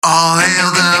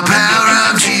hail the power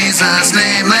of Jesus'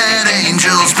 name. Let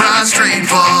angels prostrate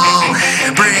fall.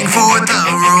 Bring forth the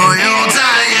royal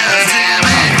diadem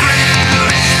and crown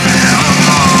him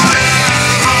Lord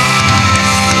of all.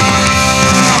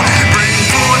 Bring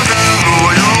forth the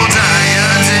royal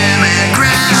diadem and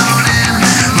crown him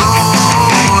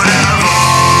Lord of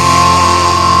all.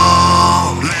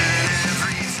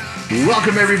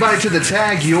 Welcome everybody to the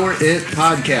Tag Your It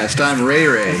podcast. I'm Ray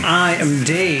Ray. I am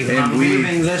Dave. And I'm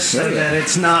moving this so that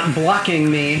it's not blocking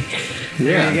me.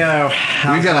 There you go.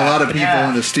 We've got a lot of people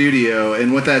in the studio,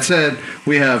 and with that said,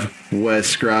 we have Wes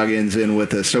Scroggins in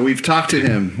with us. So we've talked to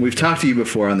him. We've talked to you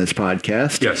before on this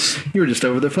podcast. Yes. You were just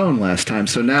over the phone last time.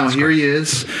 So now here he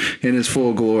is in his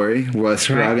full glory. Wes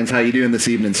Scroggins, how you doing this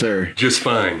evening, sir? Just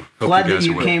fine. Hope Glad you that guys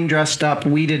you are well. came dressed up.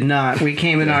 We did not. We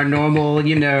came in our normal,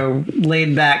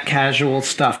 laid back, casual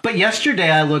stuff. But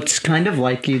yesterday I looked kind of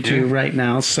like you two right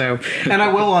now. So, and I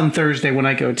will on Thursday when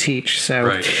I go teach.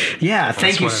 So,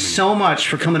 thank you so much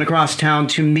for coming across town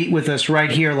to meet with us right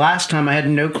here. Last time I had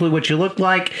no clue what you looked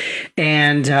like,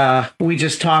 and we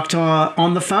just talked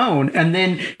on the phone. And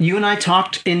then you and I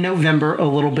talked in November a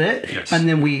little bit, and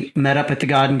then we met up at the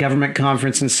God and Government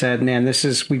Conference and said, man,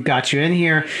 we've got you in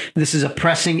here. This is a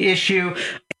pressing issue.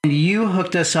 And you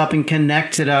hooked us up and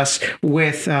connected us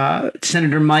with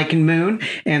Senator Mike Moon.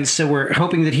 And so we're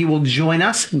hoping that he will join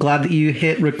us. Glad that you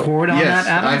hit record on that,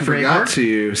 Adam. I forgot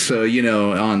to. So, in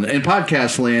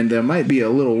podcast land, there might be a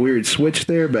little weird switch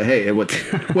there, but hey, it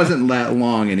wasn't that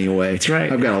long anyway. That's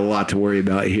right. I've got a lot to worry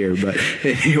about here. But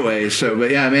anyway,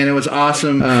 it was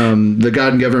awesome. The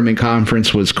God and Government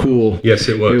Conference was cool. Yes,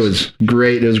 it was. It was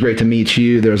great. It was great to meet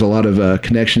you. There was a lot of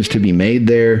connections to be made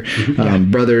there.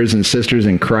 Brothers and sisters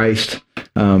in Christ,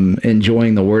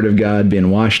 enjoying the Word of God,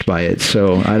 being washed by it.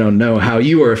 So I don't know how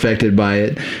you were affected by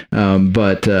it,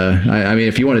 but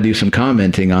if you want to do some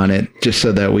commenting on it, just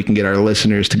so that we can get our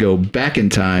listeners to go back in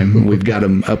time, we've got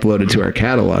them uploaded to our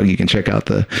catalog. You can check out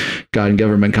the God and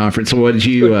Government Conference. So what's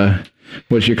your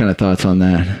kind of thoughts on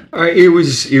that? It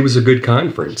was a good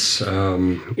conference,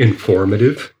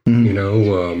 informative.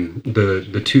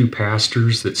 The two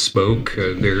pastors that spoke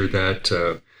there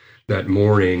that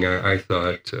morning, I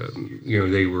thought,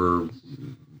 they were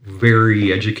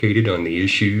very educated on the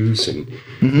issues and,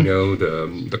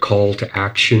 the call to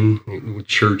action what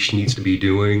church needs to be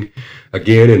doing.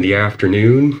 Again, in the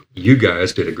afternoon, you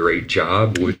guys did a great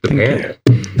job with the panel.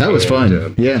 That was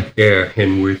fun. Yeah,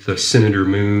 and with Senator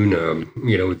Moon,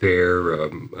 there,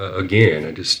 again,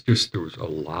 I just there was a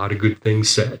lot of good things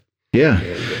said. Yeah,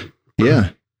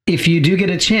 If you do get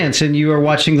a chance and you are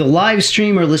watching the live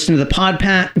stream or listening to the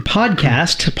podcast,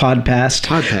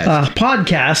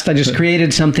 I just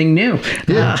created something new.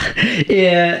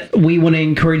 We want to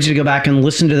encourage you to go back and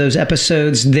listen to those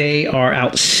episodes. They are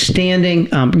outstanding.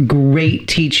 Great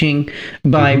teaching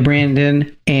by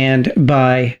Brandon and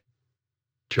by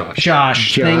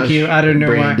Josh. Thank you. I don't know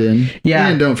Brandon. why. Yeah.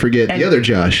 And don't forget the other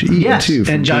Josh Eaton, too.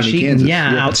 From and Josh Kearney, Eaton. Kansas.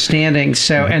 Yeah, outstanding.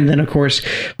 So, and then, of course,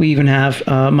 we even have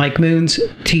Mike Moon's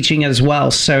teaching as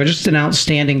well. So just an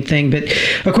outstanding thing. But,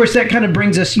 of course, that kind of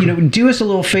brings us, do us a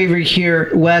little favor here,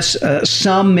 Wes.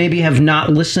 Some maybe have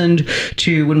not listened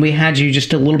to when we had you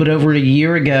just a little bit over a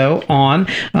year ago on.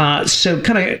 So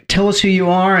kind of tell us who you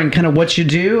are and kind of what you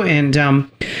do. And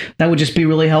that would just be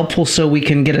really helpful so we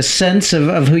can get a sense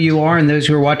of who you are, and those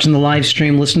who are watching the live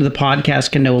stream, listen to the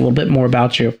podcast, can know a little bit more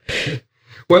about you.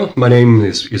 Well, my name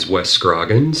is Wes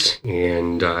Scroggins,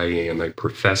 and I am a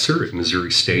professor at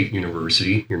Missouri State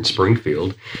University here in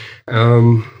Springfield.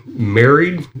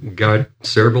 Married, got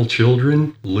several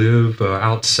children, live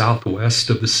out southwest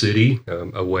of the city,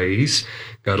 a ways.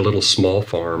 Got a little small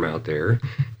farm out there,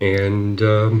 and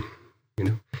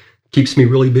keeps me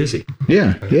really busy.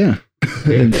 Yeah.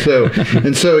 And so,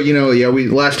 we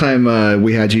last time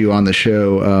we had you on the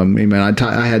show,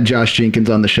 I had Josh Jenkins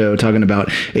on the show talking about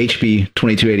HB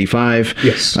 2285.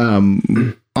 Yes.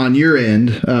 On your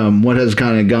end, what has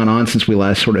kind of gone on since we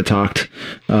last sort of talked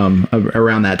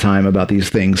around that time about these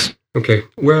things? Okay.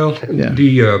 Well,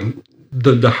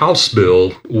 the House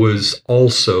bill was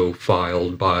also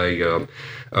filed by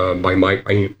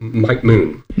Mike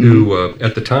Moon, who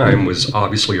at the time was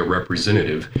obviously a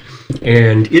representative,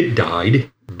 and it died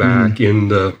back in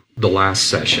the last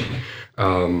session.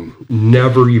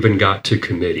 Never even got to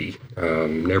committee,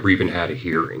 never even had a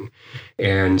hearing.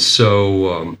 And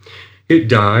so it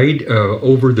died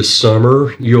over the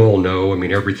summer. You all know,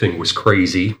 everything was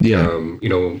crazy,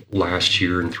 last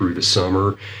year and through the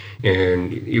summer,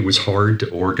 and it was hard to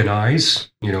organize,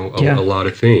 a lot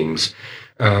of things.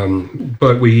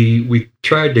 But we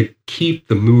tried to keep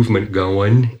the movement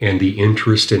going and the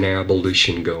interest in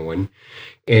abolition going.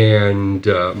 And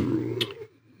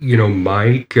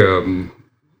Mike,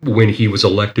 when he was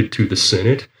elected to the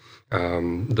Senate,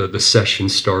 the session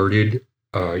started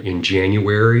in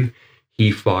January.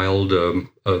 He filed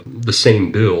the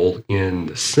same bill in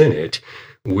the Senate,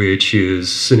 which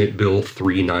is Senate Bill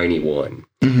 391.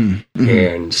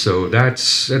 And so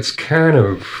that's kind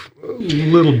of a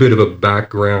little bit of a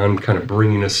background, kind of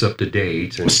bringing us up to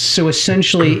date. And so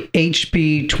essentially,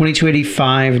 HB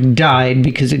 2285 died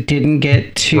because it didn't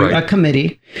get to a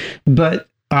committee, but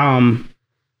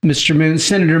Mr. Moon,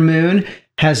 Senator Moon,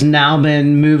 has now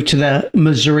been moved to the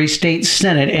Missouri State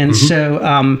Senate, and so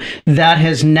that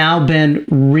has now been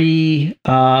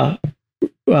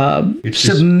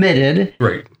submitted.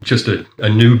 Right. Just a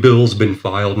new bill's been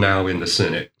filed now in the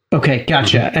Senate. Okay,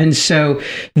 gotcha. And so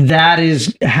that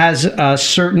has a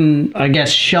certain, I guess,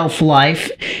 shelf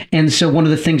life. And so one of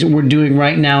the things that we're doing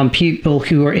right now, and people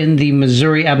who are in the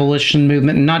Missouri abolition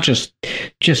movement, and not just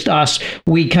us,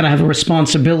 we kind of have a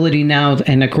responsibility now.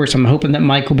 And of course, I'm hoping that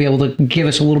Mike will be able to give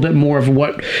us a little bit more of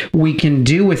what we can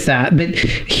do with that. But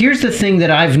here's the thing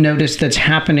that I've noticed that's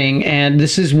happening, and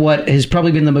this is what has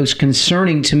probably been the most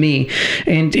concerning to me.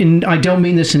 And I don't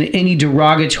mean this in any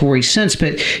derogatory sense,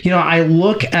 but, I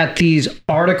look at these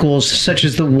articles such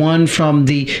as the one from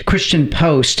the Christian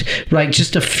Post, right,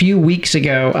 just a few weeks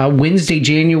ago, Wednesday,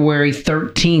 January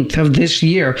 13th of this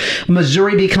year,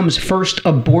 Missouri becomes first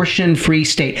abortion-free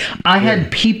state. I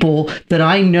had people that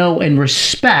I know and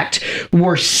respect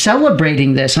were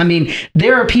celebrating this. I mean,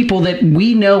 there are people that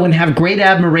we know and have great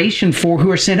admiration for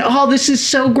who are saying, oh, this is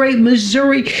so great,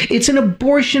 Missouri, it's an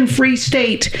abortion-free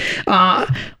state.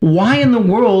 Why in the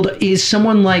world is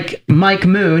someone like Mike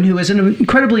Moon, who is an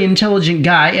incredibly intelligent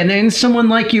guy, and then someone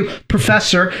like you,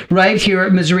 professor, right here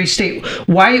at Missouri State,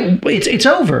 why it's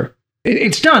over?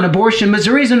 It's done.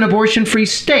 Missouri is an abortion-free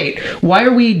state. Why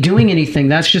are we doing anything?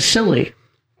 That's just silly.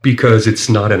 Because it's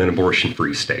not an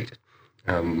abortion-free state.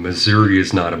 Missouri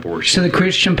is not abortion. So the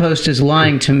Christian Post is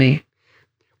lying to me.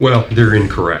 Well, they're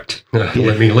incorrect. Let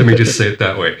me just say it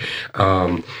that way.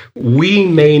 We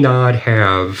may not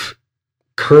have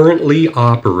currently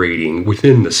operating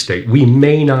within the state, we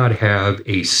may not have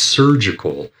a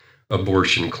surgical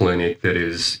abortion clinic that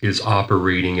is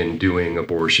operating and doing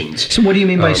abortions. So what do you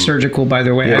mean by surgical, by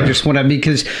the way? Yeah. I just want to,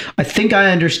 because I think I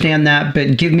understand that,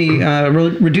 but give me,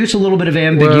 reduce a little bit of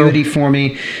ambiguity for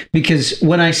me, because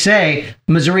when I say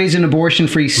Missouri is an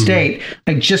abortion-free state,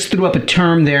 I just threw up a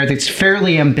term there that's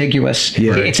fairly ambiguous.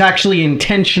 Yeah. It's actually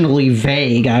intentionally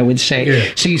vague, I would say.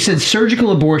 Yeah. So you said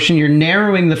surgical abortion, you're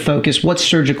narrowing the focus. What's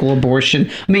surgical abortion?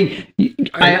 I mean,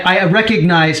 I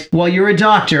recognize, well, you're a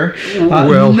doctor.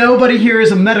 Nobody here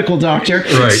is a medical doctor.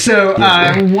 Right. So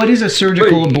what is a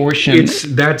surgical abortion?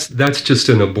 That's just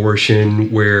an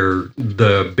abortion where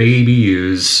the baby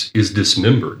is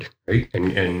dismembered, right?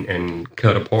 And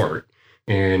cut apart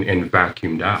and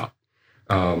vacuumed out.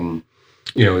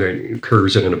 That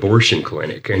occurs in an abortion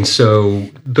clinic. And so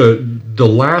the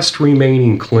last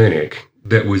remaining clinic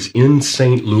that was in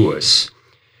St. Louis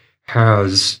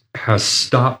has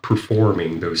stopped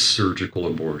performing those surgical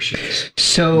abortions.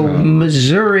 So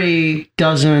Missouri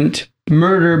doesn't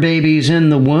murder babies in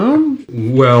the womb?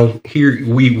 Well, here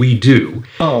we do.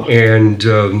 Oh. And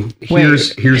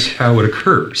here's how it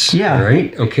occurs. Yeah.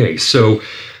 Right? Okay. So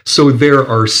there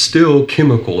are still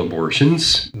chemical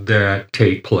abortions that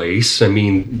take place. I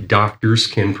mean, doctors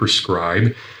can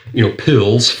prescribe,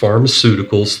 pills,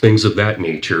 pharmaceuticals, things of that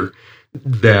nature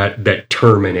that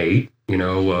terminate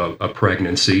a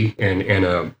pregnancy and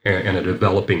a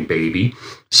developing baby.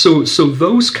 So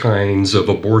those kinds of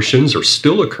abortions are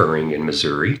still occurring in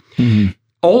Missouri. Mm-hmm.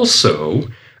 Also,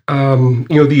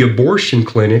 the abortion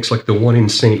clinics like the one in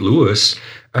St. Louis,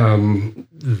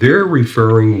 they're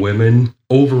referring women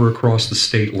over across the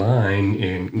state line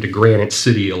into Granite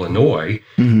City, Illinois,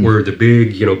 where the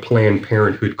big, Planned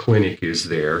Parenthood clinic is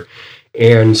there.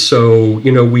 And so,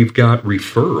 we've got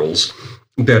referrals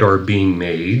that are being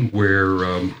made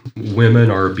where women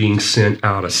are being sent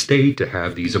out of state to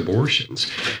have these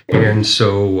abortions. And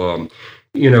so,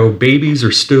 babies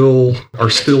are still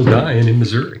dying in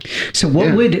Missouri. So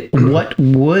what would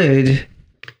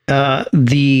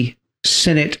the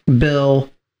Senate Bill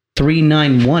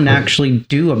 391 actually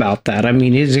do about that? I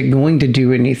mean, is it going to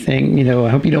do anything? I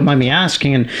hope you don't mind me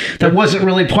asking. And that wasn't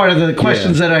really part of the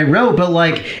questions that I wrote, but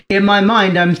like in my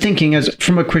mind, I'm thinking as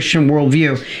from a Christian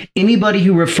worldview, anybody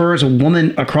who refers a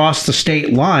woman across the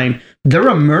state line, they're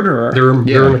a murderer.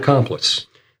 They're an accomplice.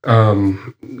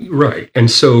 Right.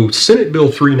 And so Senate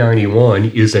Bill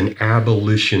 391 is an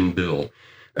abolition bill.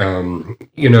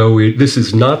 This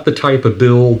is not the type of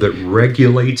bill that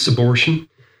regulates abortion.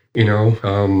 It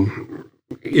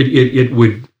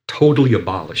would totally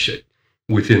abolish it.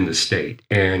 within the state.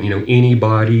 And,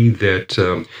 anybody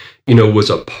that, was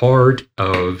a part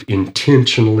of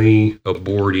intentionally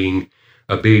aborting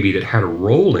a baby that had a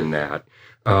role in that,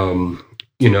 the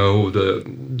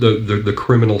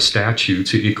criminal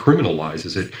statutes, it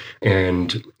criminalizes it,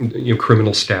 and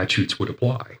criminal statutes would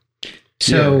apply.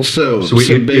 So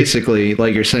basically,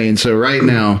 like you're saying, so right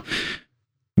now,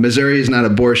 Missouri is not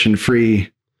abortion free.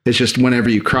 It's just whenever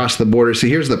you cross the border. See,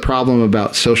 here's the problem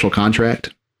about social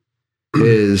contract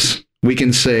is we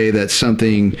can say that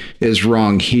something is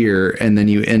wrong here, and then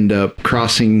you end up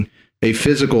crossing a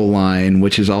physical line,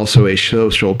 which is also a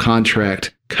social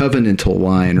contract covenantal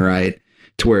line, right?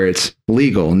 To where it's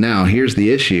legal. Now, here's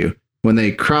the issue. When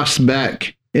they cross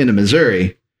back into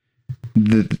Missouri,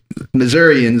 the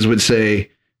Missourians would say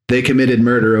they committed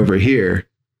murder over here,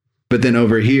 but then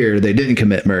over here, they didn't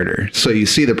commit murder. So you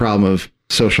see the problem of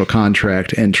social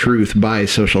contract and truth by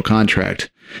social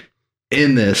contract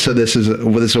in this. So this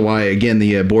is why, again,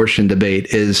 the abortion debate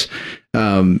is,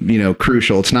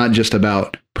 crucial. It's not just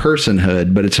about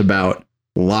personhood, but it's about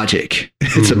logic.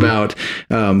 It's about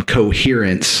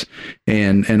coherence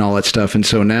and all that stuff. And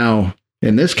so now,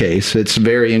 in this case, it's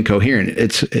very incoherent.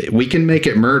 We can make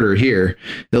it murder here.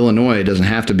 Illinois doesn't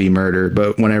have to be murder,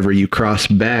 but whenever you cross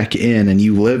back in and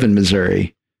you live in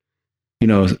Missouri,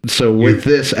 so with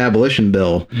this abolition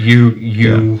bill,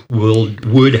 you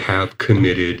would have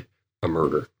committed a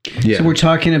murder. Yeah. So we're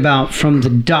talking about from the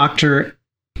doctor.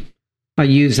 I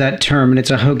use that term, and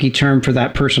it's a hokey term for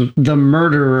that person, the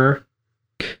murderer,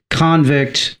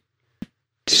 convict,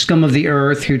 scum of the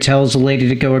earth who tells a lady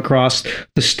to go across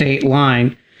the state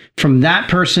line, from that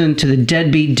person to the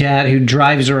deadbeat dad who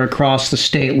drives her across the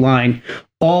state line.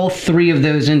 All three of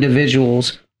those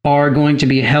individuals are going to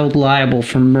be held liable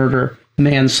for murder,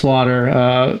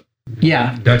 manslaughter.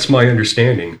 That's my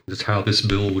understanding. That's how this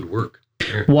bill would work.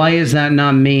 Yeah. Why is that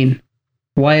not mean?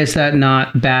 Why is that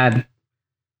not bad?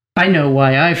 I know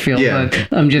why I feel, but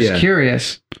I'm just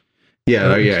curious.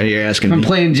 You're asking. I'm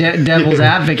playing devil's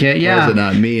advocate. Yeah, why is it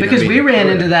not mean? Because we ran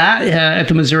into that at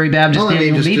the Missouri Baptist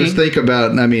annual meeting. Just think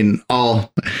about.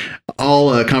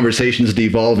 All conversations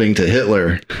devolving to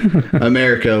Hitler.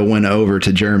 America went over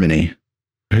to Germany,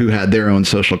 who had their own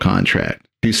social contract,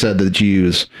 who said that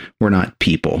Jews were not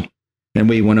people, and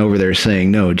we went over there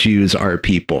saying, no, Jews are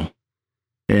people,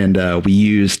 and we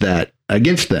used that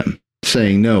against them,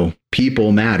 saying, no,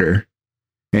 people matter.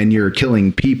 And you're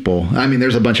killing people. I mean,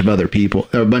 there's a bunch of other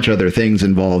things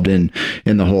involved in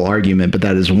the whole argument, but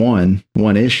that is one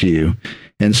issue.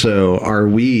 And so are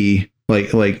we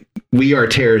like we are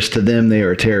terrorists to them, they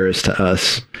are terrorists to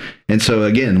us. And so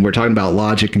again, we're talking about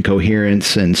logic and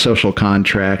coherence and social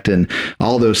contract and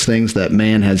all those things that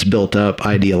man has built up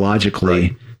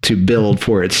ideologically to build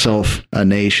for itself a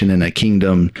nation and a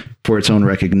kingdom for its own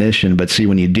recognition. But see,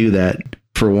 when you do that,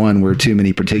 for one, we're too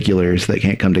many particulars that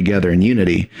can't come together in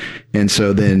unity. And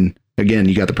so then, again,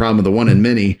 you got the problem of the one and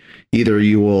many. Either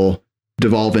you will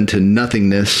devolve into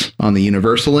nothingness on the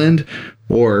universal end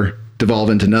or devolve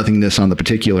into nothingness on the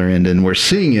particular end. And we're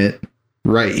seeing it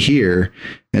right here.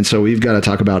 And so we've got to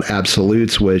talk about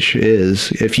absolutes, which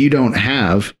is if you don't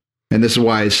have, and this is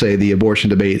why I say the abortion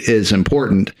debate is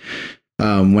important,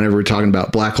 whenever we're talking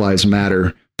about Black Lives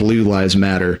Matter, Blue Lives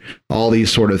Matter, all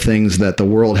these sort of things that the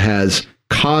world has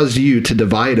caused you to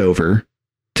divide over,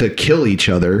 to kill each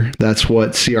other. That's what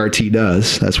CRT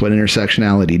does. That's what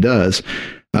intersectionality does.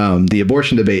 The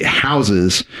abortion debate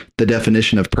houses the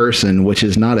definition of person, which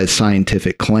is not a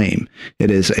scientific claim. It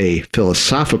is a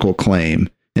philosophical claim,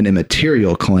 an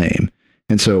immaterial claim.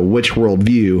 And so which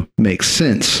worldview makes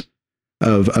sense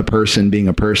of a person being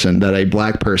a person, that a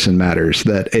black person matters,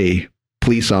 that a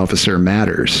police officer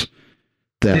matters,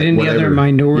 that any other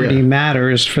minority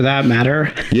matters for that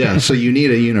matter. So you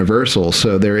need a universal.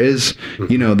 So there is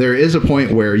a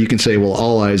point where you can say, well,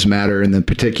 all lives matter and the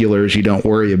particulars you don't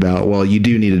worry about. Well, you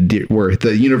do need to worry.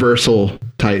 The universal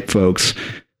type folks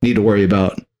need to worry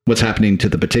about what's happening to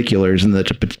the particulars, and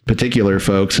the particular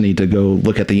folks need to go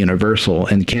look at the universal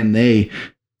and can they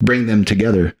bring them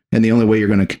together. And the only way you're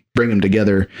going to bring them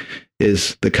together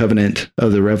is the covenant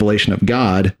of the revelation of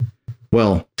God.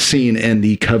 Well, seen in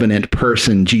the covenant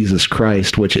person, Jesus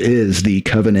Christ, which is the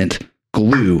covenant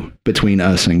glue between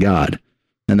us and God.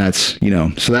 And that's,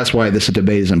 so that's why this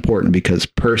debate is important, because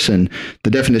person, the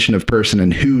definition of person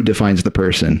and who defines the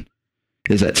person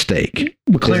is at stake.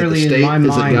 Clearly, in my mind,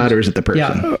 is it God or is it the person?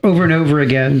 Yeah, over and over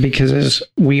again, because as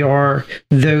we are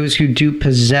those who do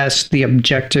possess the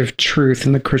objective truth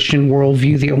in the Christian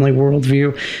worldview, the only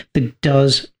worldview that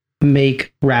does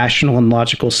make rational and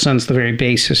logical sense. The very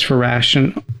basis for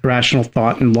rational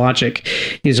thought and logic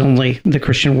is only the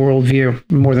Christian worldview.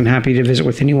 I'm more than happy to visit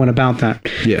with anyone about that.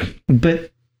 Yeah.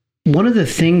 But one of the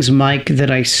things, Mike,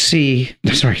 that I see,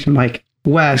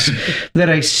 Wes, that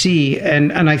I see,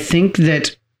 and I think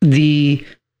that the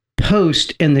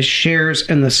post and the shares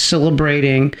and the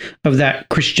celebrating of that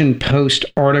Christian Post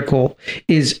article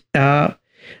is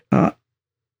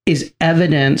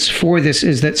evidence for this,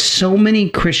 is that so many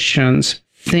Christians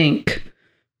think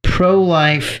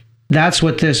pro-life, that's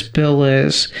what this bill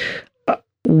is.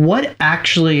 What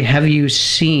actually have you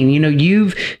seen?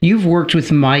 You've worked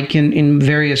with Mike in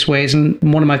various ways, and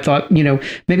one of my thoughts,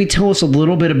 maybe tell us a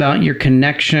little bit about your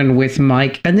connection with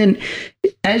Mike, and then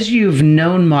as you've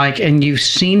known Mike and you've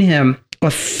seen him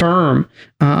affirm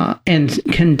and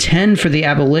contend for the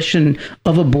abolition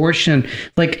of abortion,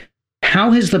 like,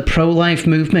 how has the pro-life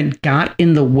movement got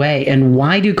in the way, and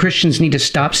why do Christians need to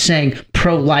stop saying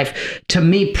pro-life? To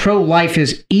me, pro-life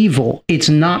is evil. It's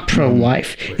not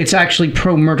pro-life. It's actually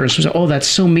pro-murder. So, oh, that's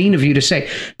so mean of you to say.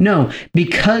 No,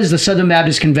 because the Southern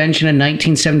Baptist Convention in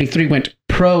 1973 went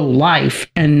pro-life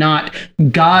and not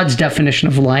God's definition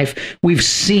of life, we've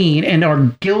seen and are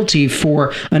guilty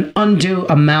for an undue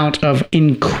amount of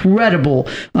incredible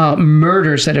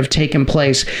murders that have taken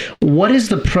place. What is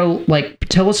the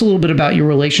tell us a little bit about your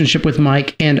relationship with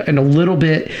Mike and a little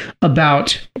bit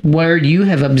about where you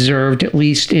have observed, at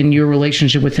least in your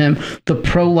relationship with him, the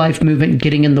pro-life movement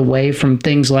getting in the way from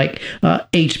things like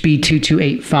HB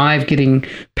 2285 getting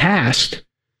passed.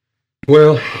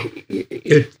 Well,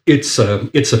 it's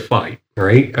a fight,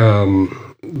 right?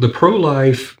 The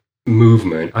pro-life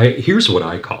movement. Here's what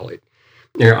I call it.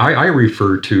 I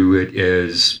refer to it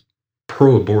as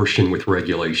pro-abortion with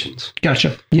regulations.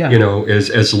 Gotcha. Yeah.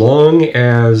 As long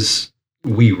as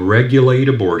we regulate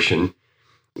abortion,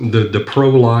 the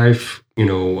pro-life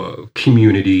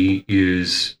community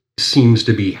seems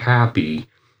to be happy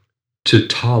to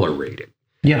tolerate it.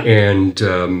 Yeah. And,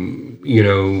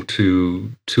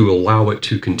 to allow it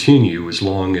to continue as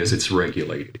long as it's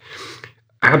regulated.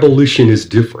 Abolition is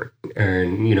different.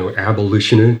 And,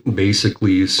 abolition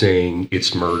basically is saying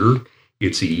it's murder,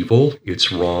 it's evil,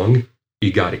 it's wrong.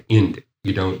 You got to end it.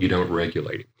 You don't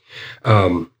regulate it.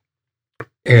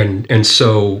 And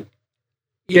so,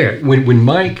 yeah, when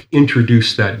Mike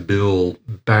introduced that bill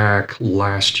back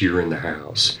last year in the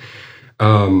House,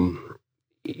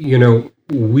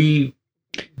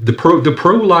 the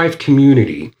pro-life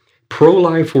community,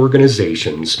 pro-life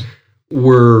organizations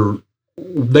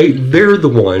they're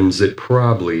the ones that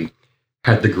probably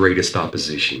had the greatest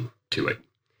opposition to it.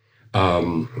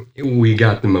 We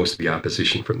got the most of the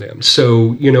opposition from them.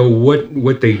 So,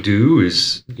 what they do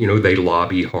is, they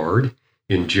lobby hard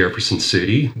in Jefferson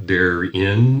City. They're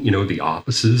in, the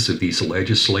offices of these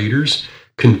legislators,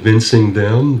 convincing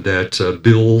them that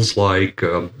bills like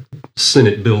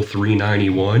Senate Bill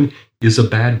 391 is a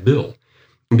bad bill,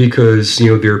 because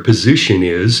their position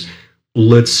is,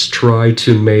 let's try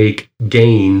to make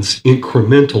gains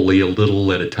incrementally, a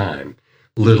little at a time,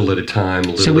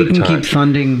 so we can keep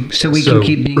funding, so we can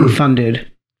keep being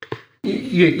funded.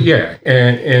 Yeah,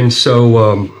 and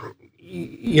so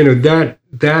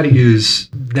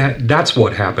that's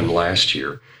what happened last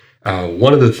year.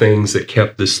 One of the things that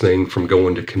kept this thing from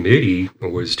going to committee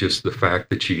was just the fact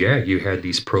that you had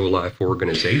these pro-life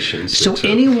organizations. So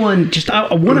anyone,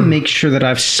 I want to make sure that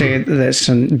I've said this,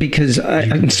 and because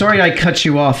I'm sorry I cut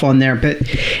you off on there, but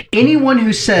anyone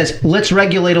who says, let's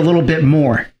regulate a little bit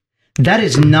more, that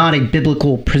is not a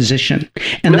biblical position.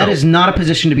 And that is not a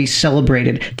position to be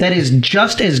celebrated. That is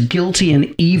just as guilty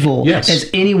and evil as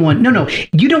anyone. No,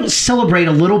 you don't celebrate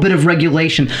a little bit of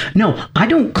regulation. No, I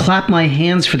don't clap my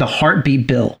hands for the heartbeat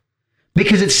bill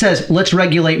because it says, let's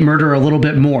regulate murder a little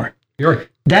bit more. You're right.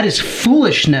 That is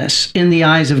foolishness in the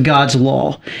eyes of God's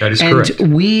law. That is correct.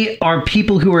 And we are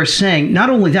people who are saying,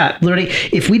 not only that, literally,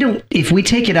 if we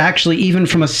take it actually even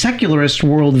from a secularist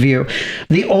worldview,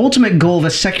 the ultimate goal of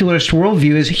a secularist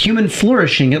worldview is human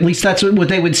flourishing. At least that's what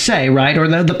they would say, right? Or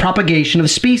the propagation of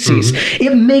species. Mm-hmm.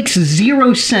 It makes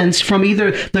zero sense from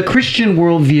either the Christian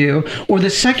worldview or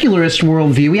the secularist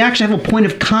worldview. We actually have a point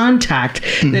of contact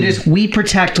that is, we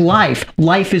protect life.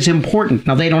 Life is important.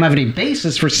 Now, they don't have any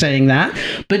basis for saying that.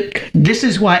 But this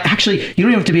is why, actually, you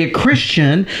don't have to be a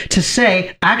Christian to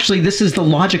say, actually, this is the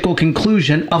logical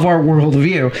conclusion of our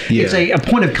worldview. Yeah. It's a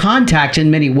point of contact in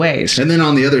many ways. And then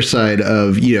on the other side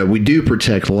of, we do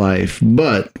protect life,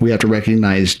 but we have to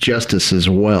recognize justice as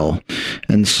well.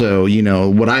 And so,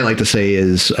 what I like to say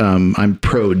is I'm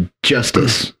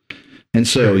pro-justice. And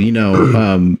so, we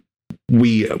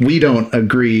don't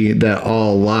agree that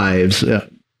all lives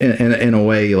in a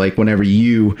way, like whenever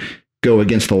you go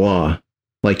against the law,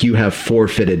 like you have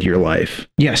forfeited your life.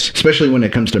 Yes. Especially when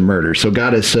it comes to murder. So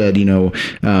God has said,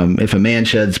 if a man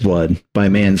sheds blood, by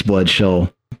man's blood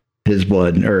shall his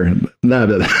blood, or no,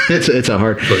 it's a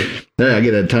hard, I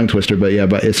get a tongue twister, but yeah,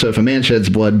 so if a man sheds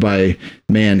blood, by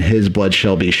man, his blood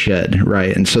shall be shed.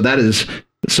 Right. And so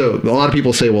so a lot of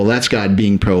people say, well, that's God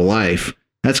being pro-life.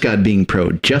 That's God being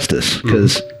pro-justice,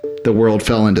 because the world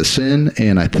fell into sin,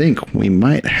 and I think we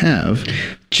might have.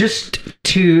 Just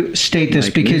to state this,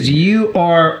 because you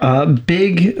are a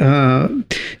big, you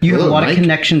have a lot of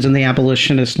connections in the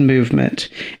abolitionist movement.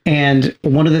 And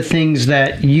one of the things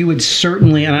that you would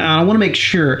certainly, and I want to make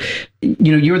sure,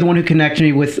 you're the one who connected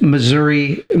me with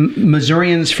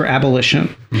Missourians for Abolition.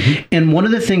 Mm-hmm. And one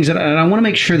of the things that I want to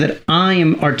make sure that I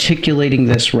am articulating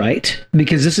this right,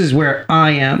 because this is where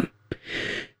I am.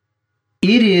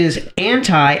 It is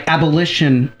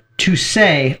anti-abolition to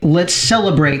say, let's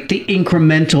celebrate the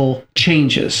incremental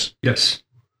changes. Yes.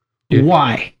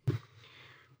 Why?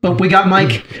 Oh, we got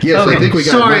Mike? Yes, okay. I think we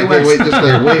got Mike. Wait.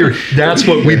 That's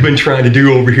what we've been trying to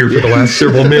do over here for the last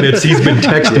several minutes. He's been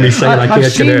texting me saying I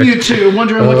can't connect. I've seen you two,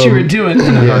 wondering what you were doing.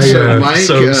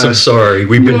 So sorry.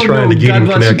 We've been trying to get him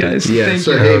connected. Guys. Yeah.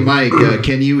 So, hey, Mike,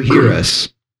 can you hear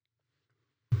us?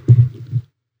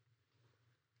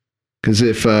 Because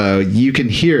if you can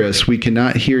hear us, we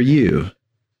cannot hear you.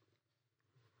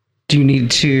 Do you need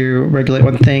to regulate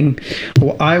one thing?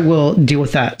 Well, I will deal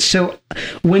with that. So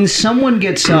when someone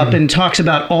gets up and talks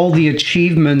about all the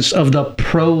achievements of the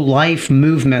pro-life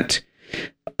movement,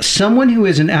 someone who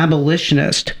is an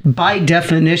abolitionist, by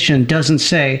definition, doesn't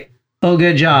say, oh,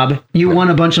 good job, you won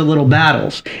a bunch of little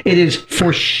battles. It is,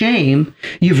 for shame,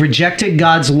 you've rejected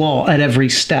God's law at every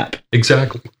step.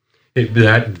 Exactly.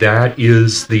 That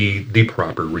is the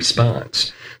proper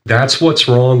response. That's what's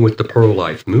wrong with the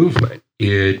pro-life movement.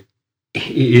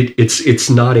 It's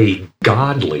not a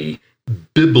godly,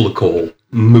 biblical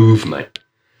movement.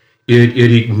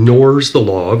 It ignores the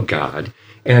law of God,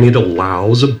 and it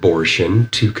allows abortion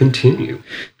to continue.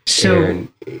 So and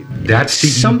that's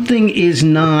something is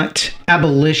not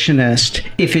abolitionist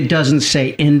if it doesn't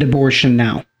say end abortion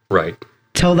now. Right.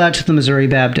 Tell that to the Missouri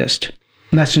Baptist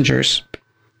messengers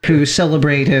who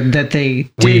celebrated that they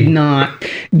did not.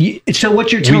 So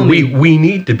what you're telling me... We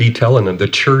need to be telling them. The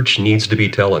church needs to be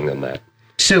telling them that.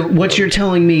 So what you're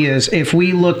telling me is, if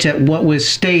we looked at what was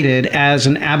stated as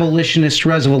an abolitionist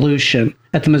resolution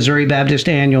at the Missouri Baptist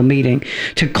annual meeting,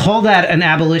 to call that an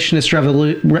abolitionist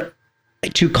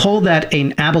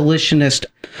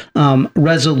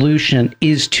resolution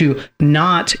is to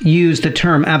not use the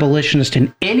term abolitionist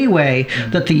in any way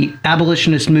that the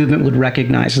abolitionist movement would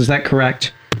recognize. Is that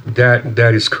correct?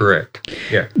 That is correct.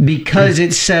 Yeah. Because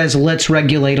it says let's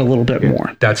regulate a little bit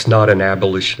more. That's not an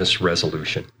abolitionist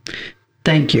resolution.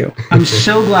 Thank you. I'm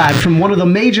so glad, from one of the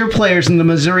major players in the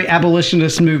Missouri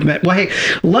abolitionist movement. Well, hey,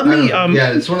 let me...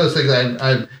 yeah, it's one of those things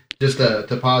I just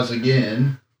to pause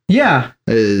again. Yeah.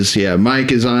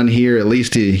 Mike is on here. At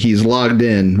least he's logged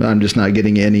in. I'm just not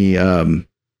getting any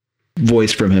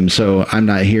voice from him, so I'm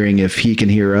not hearing if he can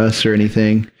hear us or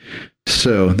anything.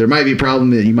 So there might be a problem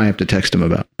that you might have to text him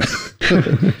about.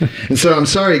 And so I'm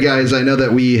sorry, guys. I know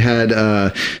that we had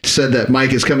said that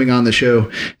Mike is coming on the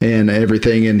show and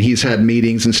everything, and he's had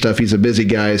meetings and stuff. He's a busy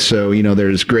guy, so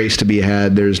there's grace to be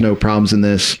had. There's no problems in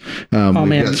this. We've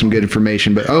got some good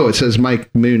information. But it says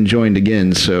Mike Moon joined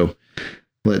again, so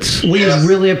we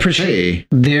really appreciate. Hey.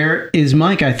 There is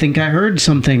Mike. I think I heard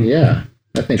something. Yeah,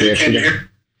 I think we actually.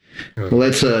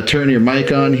 Let's turn your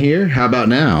mic on here. How about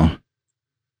now?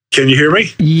 Can you hear me?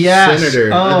 Yes. Senator.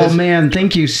 Oh, man.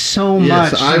 Thank you so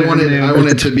much. Yes, I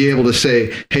wanted to be able to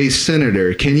say, hey,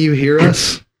 Senator, can you hear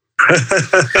us?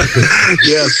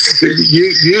 Yes.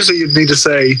 Usually you'd need to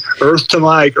say, earth to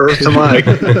Mike, earth to Mike.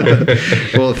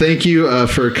 Well, thank you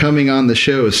for coming on the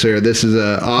show, sir. This is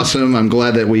awesome. I'm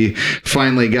glad that we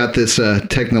finally got this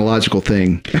technological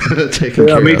thing taken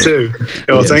care of. Me too.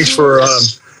 Yes. Thanks for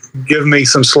giving me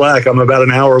some slack. I'm about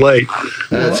an hour late.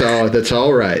 That's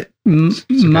all right.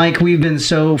 Mike, we've been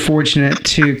so fortunate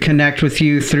to connect with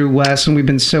you through Wes, and we've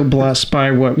been so blessed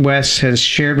by what Wes has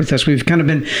shared with us. We've kind of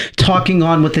been talking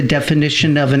on what the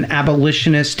definition of an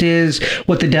abolitionist is,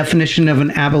 what the definition of an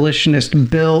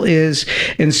abolitionist bill is,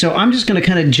 and so I'm just going to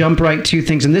kind of jump right to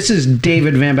things. And this is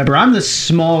David Van Beber. I'm the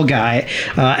small guy.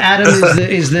 Adam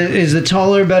is the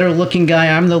taller, better looking guy.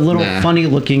 I'm the little funny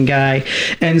looking guy,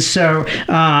 and so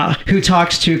who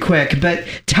talks too quick. But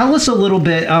tell us a little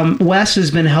bit. Wes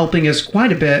has been helping us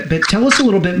quite a bit, but tell us a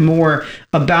little bit more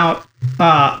about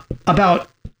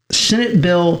Senate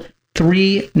Bill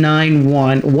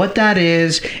 391, what that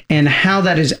is and how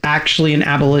that is actually an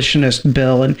abolitionist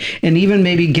bill, and even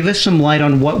maybe give us some light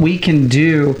on what we can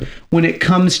do when it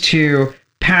comes to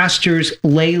pastors,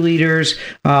 lay leaders,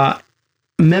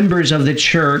 members of the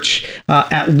church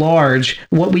at large,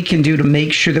 what we can do to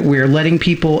make sure that we're letting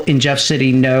people in Jeff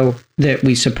City know that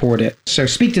we support it. So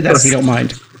speak to that if you don't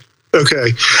mind.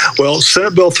 Okay. Well,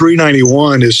 Senate Bill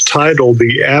 391 is titled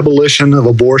the Abolition of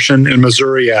Abortion in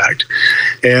Missouri Act.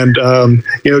 And,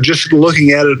 just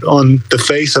looking at it on the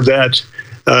face of that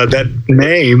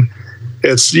name,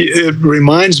 it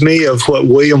reminds me of what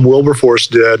William Wilberforce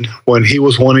did when he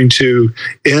was wanting to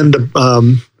end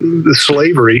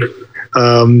slavery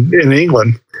in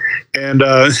England. And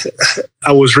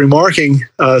I was remarking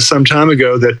some time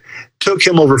ago that it took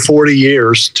him over 40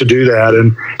 years to do that.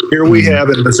 And here we have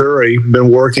in Missouri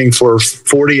been working for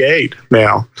 48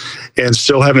 now and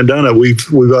still haven't done it. We've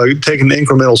taken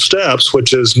incremental steps,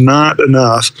 which is not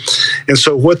enough. And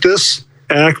so what this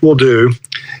act will do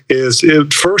is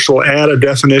it first will add a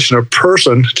definition of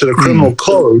person to the criminal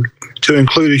code to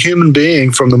include a human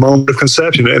being from the moment of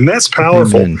conception. And that's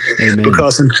powerful. Amen.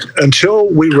 Because until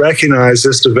we recognize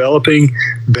this developing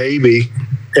baby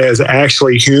as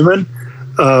actually human,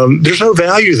 there's no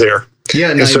value there.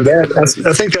 Yeah, and so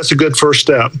I think that's a good first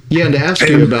step. Yeah, and to ask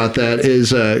you about that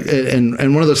is, and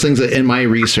one of those things that in my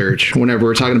research, whenever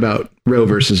we're talking about Roe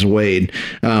versus Wade,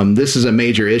 this is a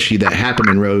major issue that happened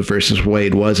in Roe versus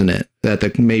Wade, wasn't it?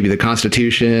 That maybe the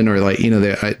Constitution or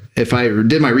if I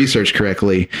did my research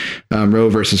correctly, Roe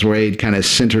versus Wade kind of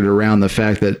centered around the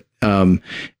fact that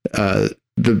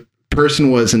the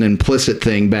person was an implicit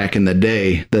thing back in the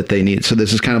day that they need. So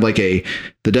this is kind of like the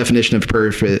definition of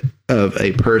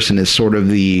a person is sort of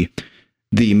the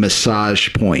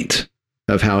massage point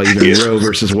of how even Roe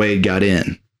versus Wade got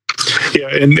in.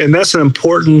 Yeah, and that's an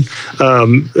important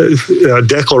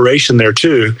declaration there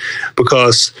too,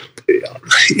 because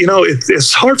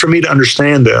it's hard for me to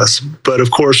understand this, but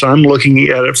of course I'm looking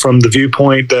at it from the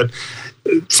viewpoint that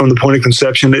from the point of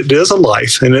conception, it is a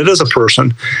life and it is a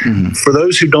person. Mm-hmm. For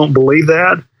those who don't believe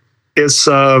that, it's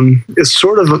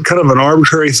sort of kind of an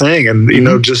arbitrary thing and,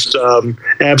 just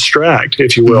abstract,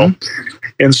 if you will. Mm-hmm.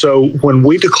 And so when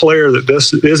we declare that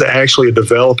this is actually a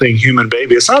developing human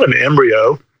baby, it's not an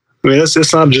embryo. I mean,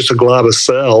 it's not just a glob of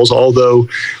cells, although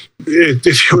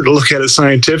if you were to look at it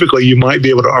scientifically, you might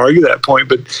be able to argue that point,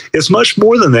 but it's much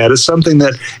more than that. It's something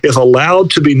that, if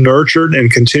allowed to be nurtured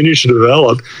and continue to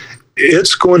develop,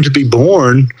 it's going to be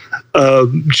born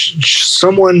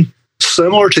someone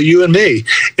similar to you and me,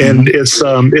 and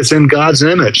it's in God's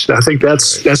image. I think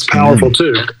that's powerful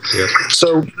too. Yeah.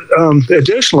 So,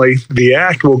 additionally, the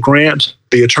act will grant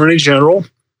the Attorney General,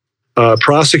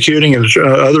 prosecuting and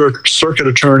other circuit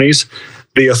attorneys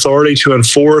the authority to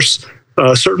enforce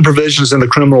certain provisions in the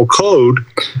criminal code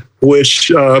which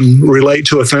relate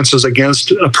to offenses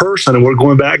against a person. And we're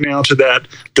going back now to that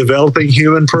developing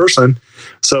human person.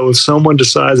 So if someone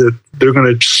decides that they're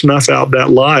going to snuff out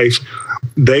that life,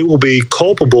 they will be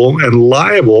culpable and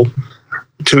liable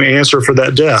to answer for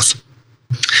that death.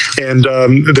 And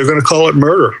they're going to call it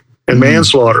murder and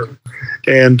manslaughter.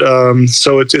 And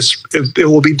so it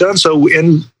will be done so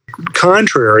in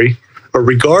contrary or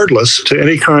regardless to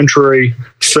any contrary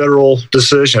federal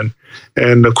decision.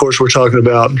 And of course, we're talking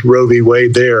about Roe v.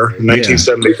 Wade there in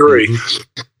 1973. Yeah.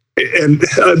 And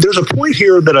there's a point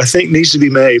here that I think needs to be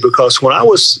made, because when I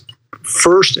was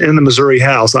first in the Missouri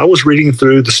House, I was reading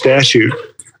through the statute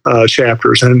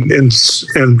chapters. And in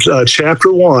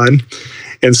Chapter 1,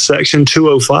 in Section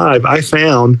 205, I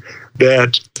found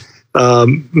that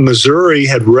Missouri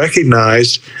had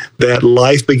recognized that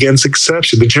life begins at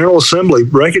conception. The General Assembly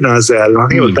recognized that, and I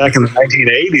think it was back in the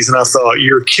 1980s, and I thought,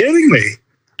 you're kidding me.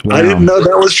 Wow. I didn't know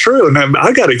that was true, and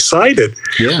I got excited.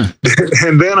 Yeah.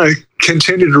 And then I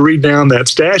continued to read down that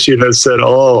statute, and it said,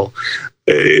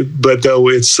 but though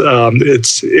it's I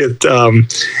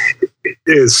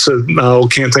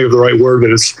can't think of the right word, but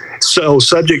it's so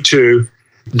subject to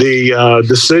the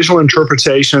decisional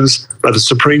interpretations by the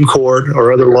Supreme Court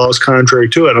or other laws contrary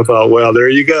to it. And I thought, well, there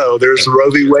you go. There's the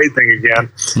Roe v. Wade thing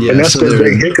again. Yeah, and that's been a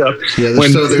big hiccup. Yeah,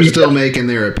 they're still making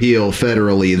their appeal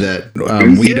federally that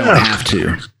we don't have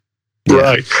to. Yeah.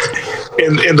 Right.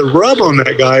 And the rub on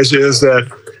that, guys, is that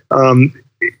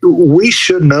we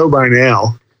should know by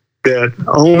now that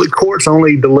courts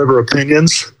only deliver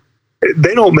opinions.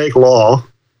 They don't make law.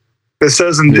 It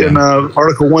says in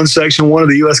Article 1, Section 1 of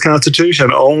the U.S.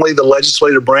 Constitution, only the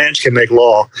legislative branch can make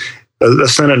law, the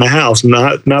Senate and the House,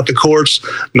 not the courts,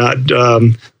 not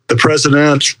the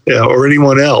president or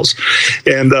anyone else.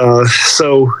 And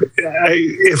so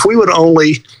if we would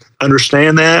only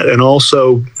understand that and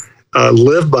also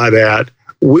lived by that,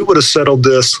 we would have settled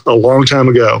this a long time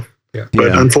ago. Yeah.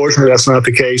 But unfortunately, that's not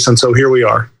the case. And so here we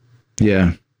are.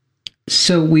 Yeah.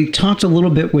 So we talked a little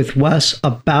bit with Wes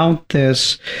about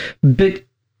this, but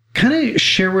kind of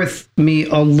share with me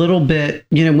a little bit,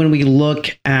 when we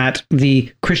look at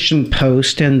the Christian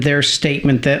Post and their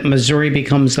statement that Missouri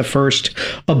becomes the first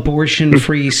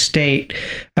abortion-free state.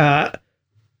 That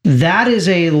is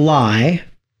a lie.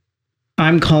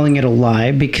 I'm calling it a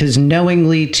lie because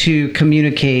knowingly to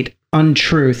communicate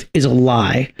untruth is a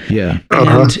lie. Yeah.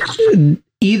 And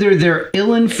either they're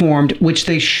ill-informed, which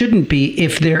they shouldn't be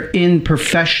if they're in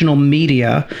professional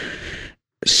media.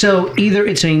 So either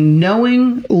it's a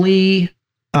knowingly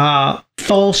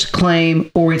false claim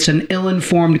or it's an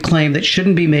ill-informed claim that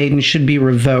shouldn't be made and should be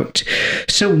revoked.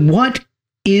 So what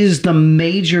is the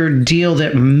major deal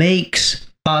that makes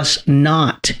us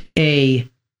not a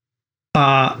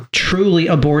truly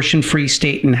abortion-free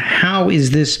state, and how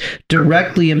is this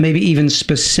directly and maybe even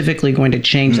specifically going to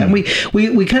change that?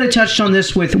 We kind of touched on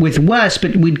this with Wes,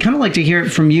 but we'd kind of like to hear it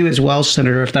from you as well,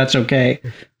 Senator, if that's okay.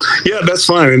 Yeah, that's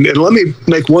fine. And let me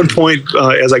make one point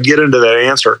as I get into that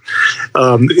answer.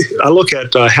 I look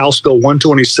at House Bill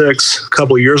 126 a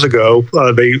couple of years ago.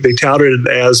 They touted it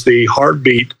as the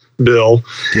heartbeat bill,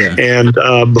 and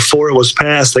before it was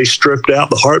passed, they stripped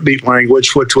out the heartbeat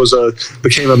language, which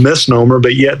became a misnomer.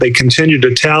 But yet they continued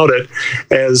to tout it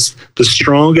as the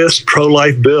strongest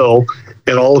pro-life bill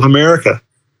in all of America.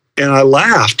 And I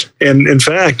laughed, and in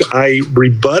fact, I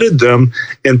rebutted them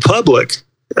in public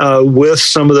with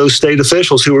some of those state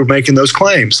officials who were making those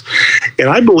claims. And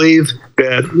I believe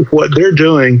that what they're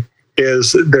doing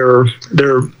is they're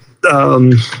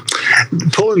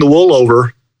pulling the wool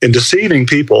over and deceiving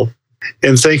people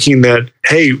and thinking that,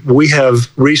 hey, we have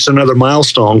reached another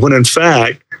milestone, when in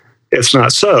fact, it's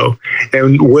not so.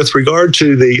 And with regard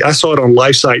to I saw it on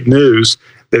LifeSite News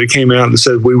that it came out and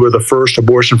said we were the first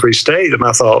abortion-free state. And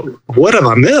I thought, what have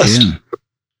I missed? Yeah.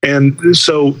 And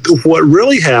so what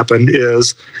really happened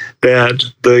is that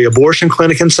the abortion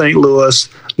clinic in St. Louis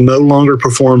no longer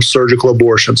performs surgical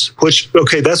abortions, which,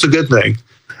 okay, that's a good thing.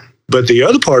 But the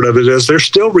other part of it is they're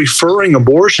still referring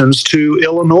abortions to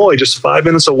Illinois, just 5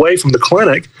 minutes away from the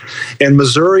clinic, and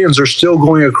Missourians are still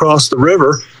going across the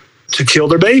river to kill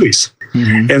their babies.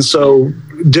 Mm-hmm. And so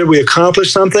did we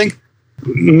accomplish something?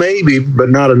 Maybe, but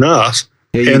not enough.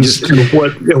 Yeah, and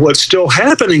what's still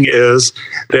happening is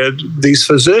that these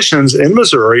physicians in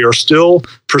Missouri are still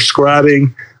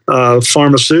prescribing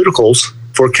pharmaceuticals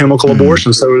for chemical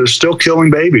abortion. So they're still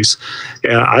killing babies.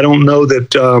 I don't know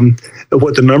that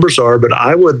what the numbers are, but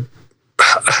I would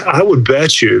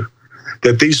bet you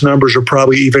that these numbers are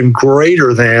probably even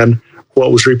greater than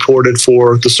what was reported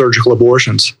for the surgical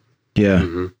abortions. Yeah.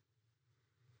 Mm-hmm.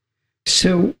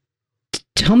 So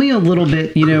tell me a little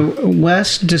bit,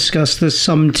 Wes discussed this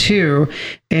some too,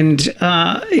 and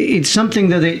it's something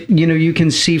that, you can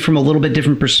see from a little bit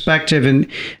different perspective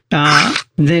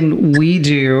than we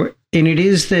do. And it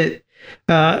is that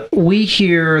we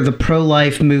hear the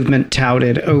pro-life movement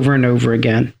touted over and over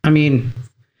again. I mean,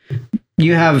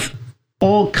 you have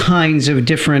all kinds of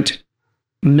different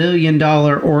 $1 million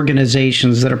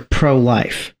organizations that are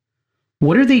pro-life.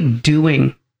 What are they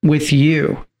doing with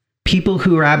you, people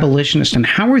who are abolitionists, and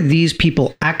how are these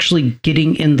people actually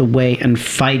getting in the way and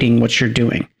fighting what you're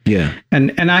doing? Yeah.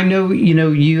 And I know,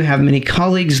 you have many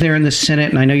colleagues there in the Senate,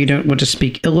 and I know you don't want to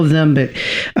speak ill of them, but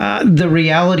the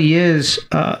reality is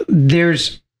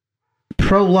there's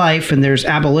pro-life and there's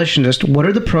abolitionists. What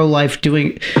are the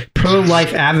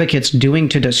pro-life advocates doing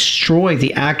to destroy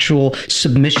the actual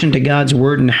submission to God's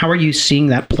word, and how are you seeing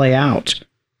that play out?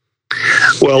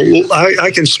 Well, I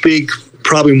can speak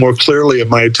probably more clearly of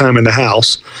my time in the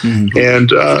House. Mm-hmm.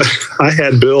 And I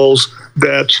had bills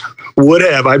that would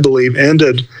have, I believe,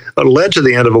 led to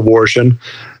the end of abortion,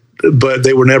 but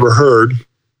they were never heard.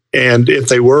 And if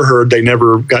they were heard, they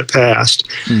never got passed.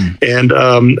 Mm. And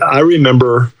I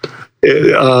remember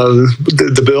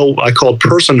the bill I called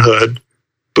personhood,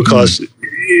 because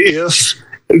if,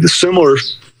 similar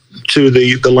to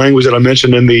the language that I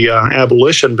mentioned in the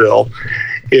abolition bill,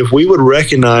 if we would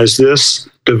recognize this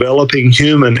developing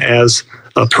human as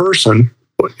a person,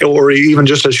 or even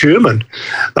just as human,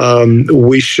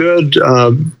 we should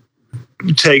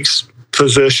take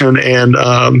position and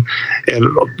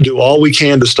do all we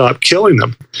can to stop killing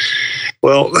them.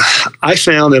 Well, I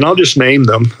found, and I'll just name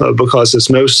them because it's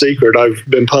no secret, I've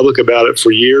been public about it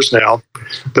for years now,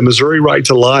 the Missouri Right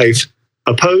to Life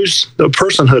opposed the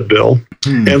personhood bill.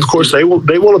 And of course, they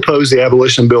will oppose the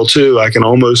abolition bill too. I can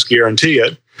almost guarantee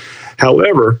it.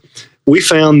 However, we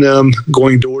found them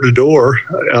going door to door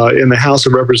in the House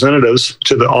of Representatives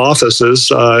to the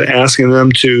offices, asking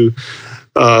them to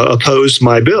oppose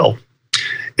my bill.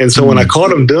 And so when I caught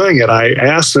them doing it, I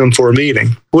asked them for a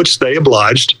meeting, which they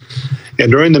obliged.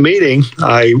 And during the meeting,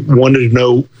 I wanted to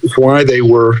know why they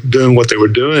were doing what they were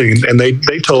doing. And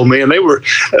they told me, and they were,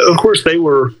 of course, they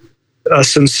were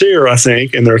sincere, I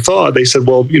think, in their thought. They said,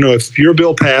 well, if your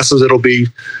bill passes, it'll be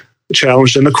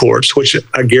challenged in the courts, which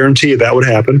I guarantee you that would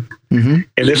happen. Mm-hmm.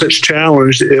 And if it's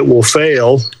challenged, it will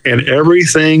fail. And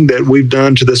everything that we've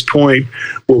done to this point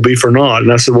will be for naught.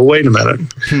 And I said, well, wait a minute.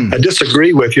 I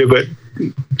disagree with you, but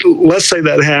let's say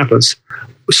that happens.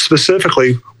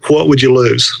 Specifically, what would you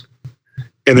lose?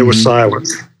 And there was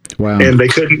silence. Wow. And they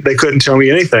couldn't tell me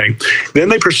anything. Then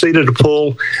they proceeded to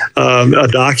pull a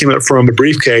document from a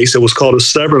briefcase. It was called a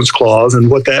severance clause.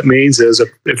 And what that means is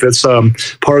if it's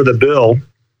part of the bill,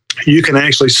 you can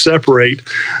actually separate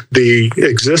the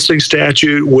existing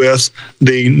statute with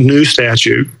the new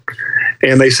statute.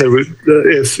 And they said,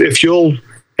 if you'll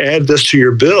add this to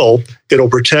your bill, it'll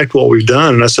protect what we've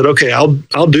done. And I said, okay, I'll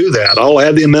do that. I'll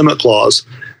add the amendment clause.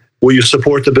 Will you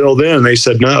support the bill then? And they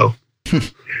said no.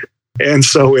 And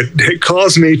so it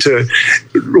caused me to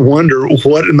wonder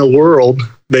what in the world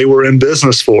they were in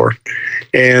business for.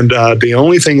 And the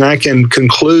only thing I can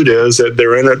conclude is that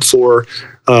they're in it for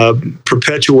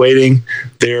perpetuating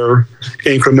their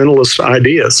incrementalist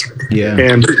ideas. Yeah.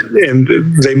 And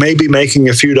they may be making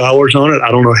a few dollars on it.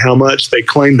 I don't know how much. They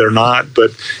claim they're not,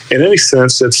 but in any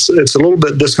sense, it's a little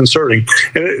bit disconcerting.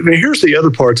 And here's the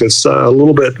other part that's a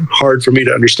little bit hard for me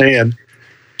to understand.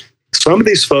 Some of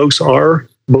these folks are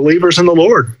believers in the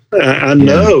Lord. I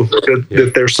know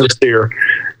that they're sincere,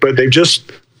 but they've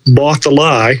just bought the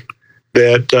lie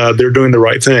that they're doing the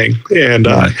right thing. And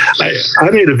I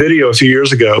made a video a few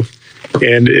years ago,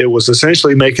 and it was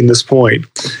essentially making this point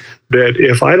that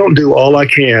if I don't do all I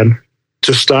can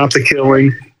to stop the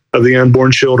killing of the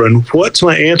unborn children, what's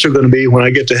my answer going to be when I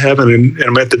get to heaven and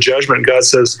I'm at the judgment and God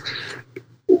says,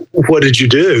 what did you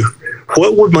do?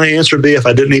 What would my answer be if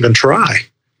I didn't even try?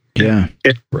 Yeah.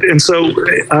 And so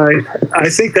I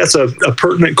think that's a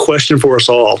pertinent question for us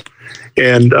all.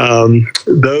 And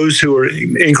those who are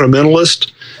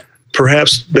incrementalist,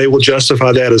 perhaps they will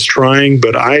justify that as trying,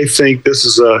 but I think this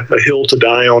is a hill to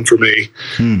die on for me.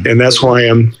 And that's why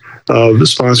I'm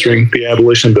sponsoring the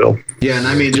abolition bill. Yeah, and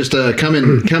I mean, just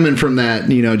coming from that,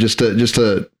 just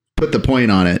to put the point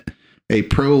on it, a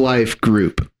pro-life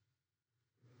group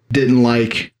didn't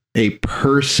like a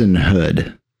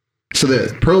personhood. So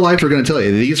the pro-life are going to tell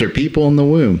you, these are people in the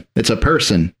womb. It's a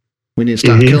person. We need to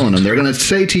stop killing them. They're going to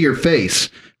say to your face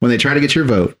when they try to get your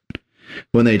vote,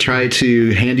 when they try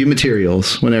to hand you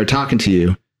materials, when they're talking to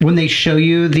you. When they show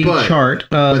you the chart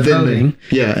of voting.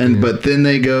 But then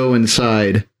they go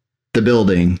inside the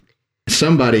building.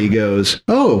 Somebody goes,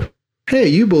 oh, hey,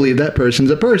 you believe that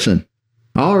person's a person.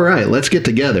 All right, let's get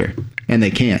together. And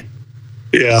they can't.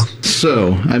 Yeah.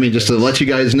 So, I mean, just to let you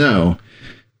guys know,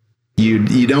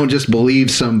 you don't just believe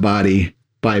somebody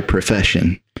by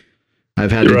profession.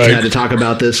 I've had to talk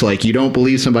about this. Like, you don't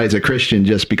believe somebody's a Christian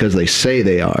just because they say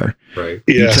they are. Right.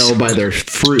 You tell by their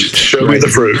fruit. Show me the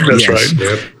fruit. That's right.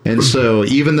 Yep. And so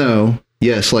even though,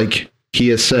 yes, like he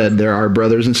has said, there are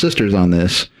brothers and sisters on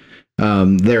this,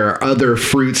 there are other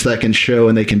fruits that can show,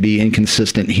 and they can be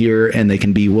inconsistent here, and they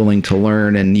can be willing to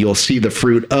learn, and you'll see the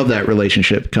fruit of that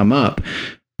relationship come up.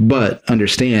 But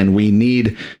understand, we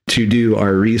need to do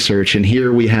our research. And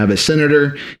here we have a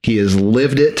senator. He has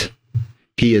lived it.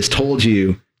 He has told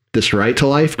you this Right to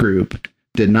Life group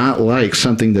did not like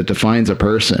something that defines a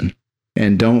person,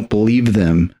 and don't believe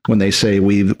them when they say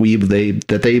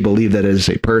that they believe that it is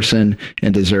a person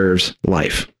and deserves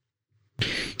life.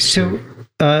 So,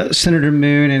 Senator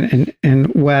Moon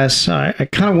and Wes, I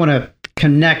kind of want to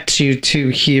connect you two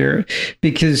here,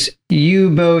 because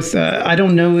you both, I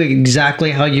don't know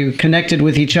exactly how you connected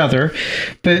with each other,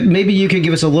 but maybe you could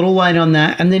give us a little light on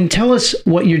that, and then tell us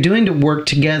what you're doing to work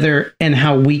together and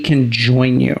how we can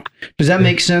join you. Does that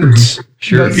make sense?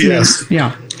 Sure. Yes.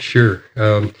 Yeah. Sure.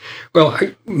 Well,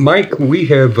 Mike, we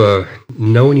have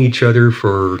known each other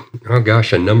for,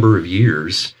 a number of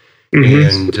years.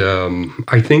 And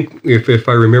I think if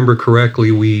I remember correctly,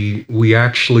 we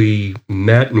actually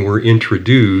met and were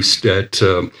introduced at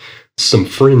some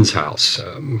friend's house,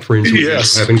 friends we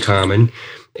have in common.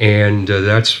 And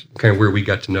that's kind of where we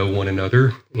got to know one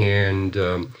another. And,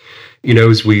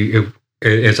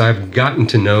 as I've gotten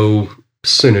to know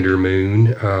Senator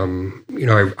Moon,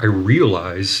 I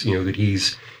realize, that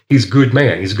he's a good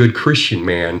man. He's a good Christian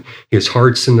man. His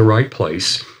heart's in the right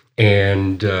place.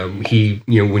 And he,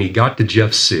 when he got to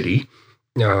Jeff City,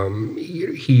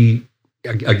 he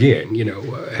again,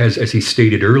 as he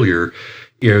stated earlier,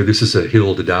 this is a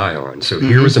hill to die on. So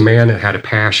here was a man that had a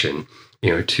passion,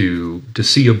 to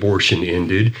see abortion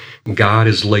ended. God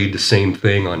has laid the same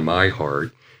thing on my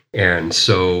heart. And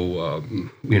so,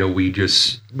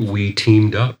 we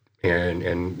teamed up,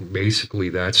 and basically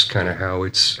that's kind of how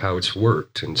it's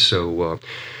worked. And so,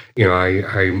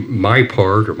 my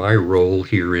part or my role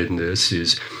here in this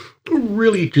is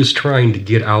really just trying to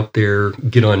get out there,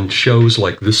 get on shows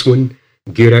like this one,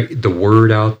 get the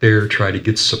word out there, try to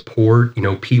get support,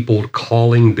 people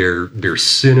calling their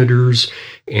senators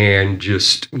and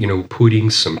just, putting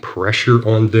some pressure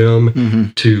on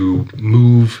them to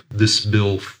move this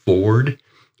bill forward,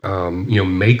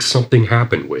 make something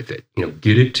happen with it,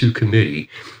 get it to committee.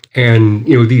 And,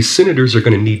 these senators are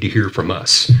going to need to hear from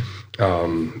us.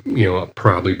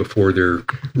 Probably before they're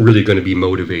really going to be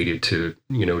motivated to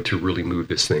really move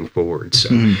this thing forward. So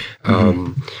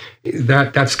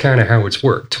that's kind of how it's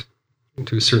worked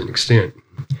to a certain extent.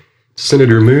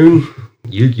 Senator Moon,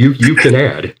 you can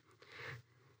add.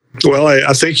 Well,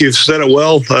 I think you've said it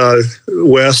well,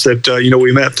 Wes, that,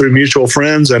 we met through mutual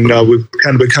friends, and we've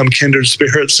kind of become kindred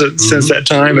spirits since that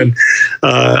time. And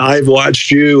I've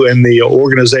watched you and the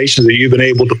organizations that you've been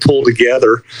able to pull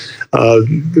together,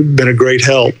 been a great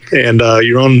help. And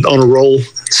you're on a roll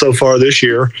so far this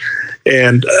year.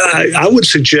 And I would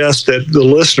suggest that the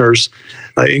listeners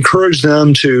encourage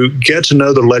them to get to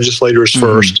know the legislators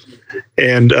first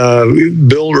and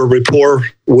build a rapport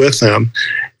with them.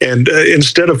 And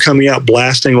instead of coming out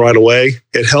blasting right away,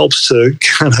 it helps to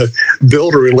kind of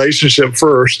build a relationship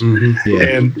first. And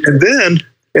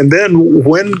then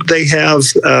when they have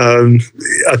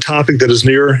a topic that is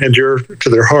near and dear to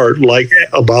their heart, like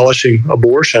abolishing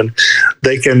abortion,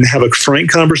 they can have a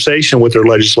frank conversation with their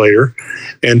legislator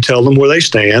and tell them where they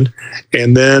stand,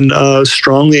 and then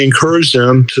strongly encourage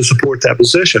them to support that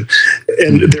position.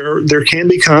 And there can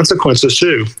be consequences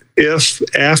too. If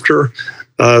after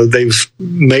they've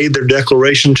made their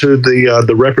declaration to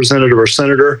the representative or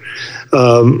senator,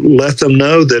 let them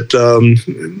know that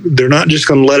they're not just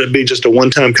going to let it be just a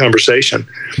one-time conversation.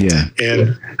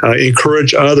 And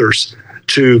encourage others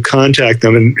to contact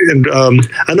them. And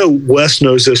I know Wes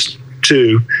knows this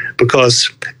too, because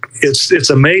it's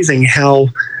amazing how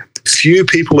few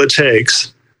people it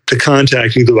takes to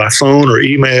contact either by phone or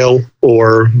email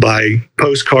or by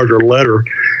postcard or letter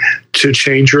to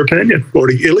change your opinion or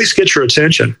to at least get your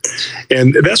attention.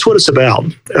 And that's what it's about.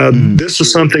 This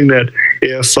is something that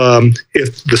if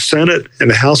the Senate and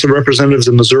the House of Representatives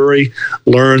in Missouri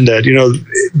learn that,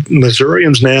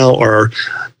 Missourians now are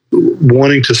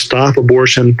wanting to stop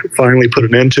abortion, finally put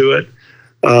an end to it,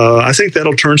 I think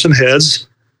that'll turn some heads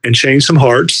and change some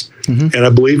hearts. And I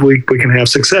believe we can have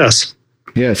success.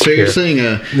 Yeah, so you're saying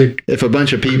if a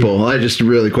bunch of people,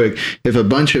 if a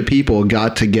bunch of people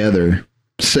got together,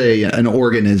 say an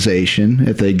organization,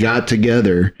 if they got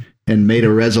together and made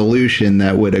a resolution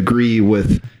that would agree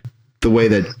with the way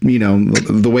that,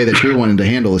 the way that you're wanting to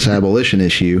handle this abolition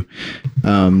issue,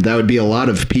 that would be a lot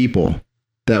of people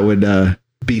that would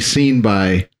be seen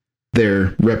by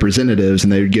their representatives,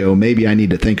 and they would go, maybe I need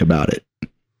to think about it.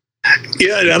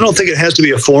 Yeah, I don't think it has to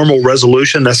be a formal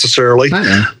resolution necessarily,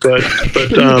 but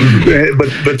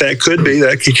that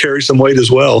could carry some weight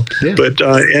as well. Yeah. But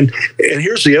and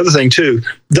here's the other thing too: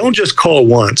 don't just call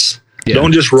once. Yeah.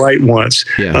 Don't just write once.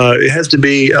 Yeah. It has to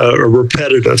be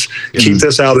repetitive. Keep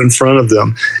this out in front of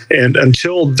them, and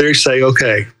until they say,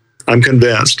 "Okay, I'm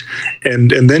convinced,"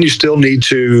 and then you still need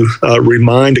to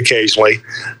remind occasionally.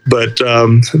 But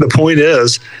the point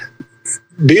is,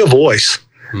 be a voice.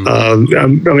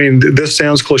 This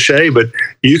sounds cliche, but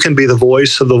you can be the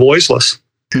voice of the voiceless.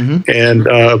 And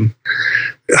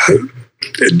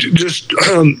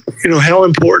how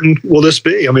important will this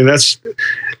be? I mean, that's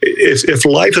if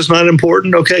life is not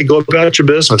important, okay, go about your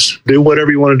business, do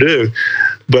whatever you want to do.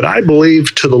 But I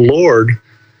believe to the Lord,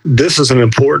 this is an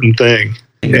important thing.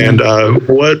 And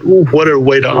what a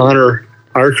way to honor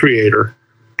our Creator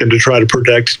than to try to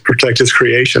protect His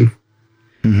creation.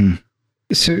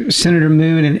 So, Senator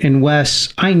Moon and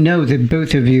Wes, I know that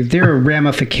both of you, there are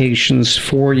ramifications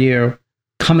for you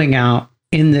coming out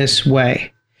in this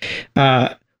way.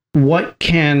 What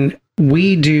can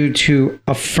we do to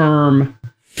affirm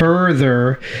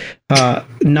further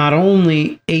not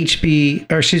only SB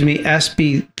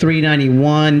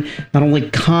 391, not only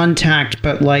contact,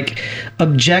 but like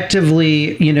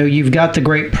objectively, you've got the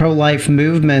great pro-life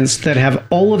movements that have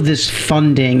all of this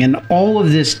funding and all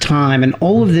of this time and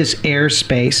all of this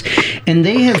airspace, and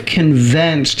they have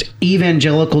convinced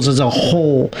evangelicals as a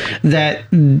whole that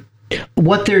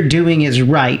what they're doing is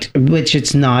right, which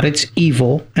it's not. It's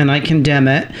evil, and I condemn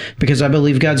it because I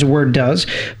believe God's word does.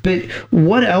 But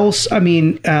what else? I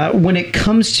mean, when it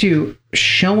comes to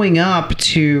showing up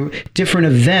to different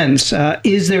events,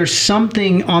 is there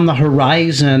something on the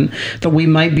horizon that we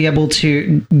might be able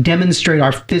to demonstrate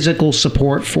our physical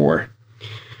support for?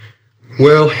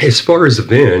 Well, as far as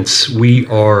events, we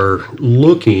are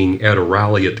looking at a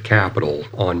rally at the Capitol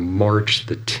on March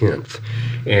the 10th.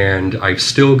 And I've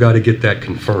still got to get that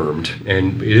confirmed.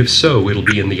 And if so, it'll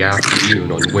be in the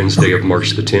afternoon on Wednesday of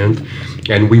March the 10th.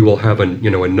 And we will have a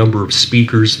number of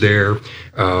speakers there.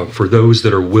 For those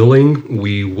that are willing,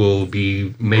 we will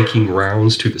be making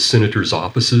rounds to the senators'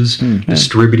 offices,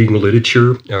 distributing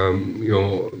literature,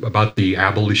 about the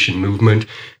abolition movement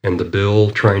and the bill,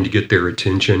 trying to get their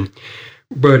attention.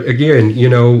 But again,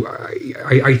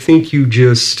 I think you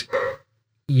just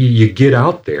you get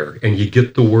out there and you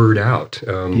get the word out.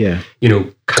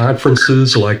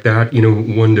 Conferences like that,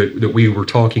 one that we were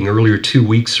talking earlier 2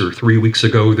 weeks or 3 weeks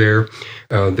ago there,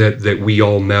 that we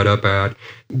all met up at.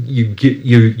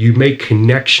 You make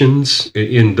connections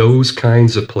in those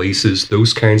kinds of places,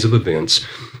 those kinds of events,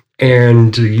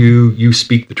 and you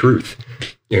speak the truth.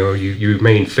 You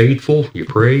remain faithful, you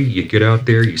pray, you get out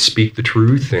there, you speak the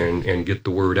truth and get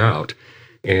the word out.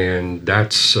 And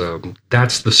that's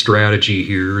the strategy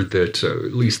here that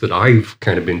at least that I've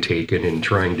kind of been taking in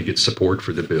trying to get support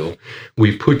for the bill.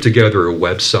 We've put together a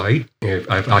website. If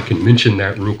I can mention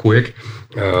that real quick.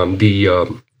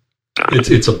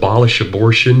 It's Abolish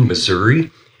Abortion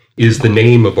Missouri is the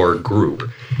name of our group.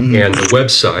 And the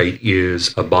website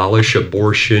is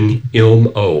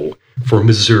abolishabortionmo for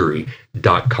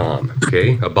Missouri.com.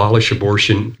 Okay,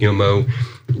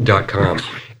 abolishabortionmo.com.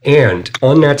 And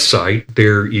on that site,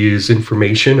 there is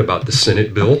information about the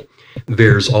Senate bill.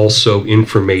 There's also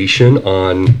information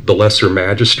on the lesser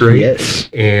magistrate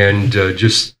and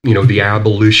just, the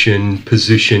abolition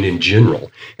position in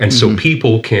general. And so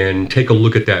people can take a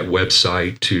look at that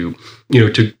website to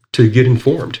get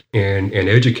informed and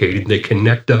educated. They can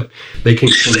connect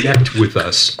with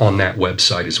us on that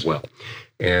website as well.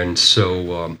 And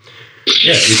so,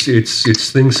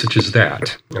 it's things such as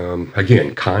that.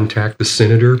 Again, contact the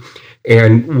senator.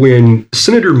 And when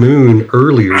Senator Moon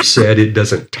earlier said it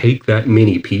doesn't take that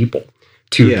many people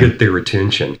to get their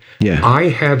attention, I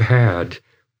have had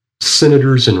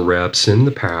senators and reps in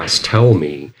the past tell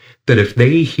me that if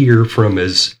they hear from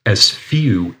as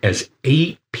few as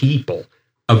 8 people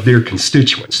of their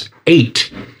constituents,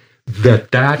 8,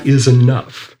 that is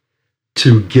enough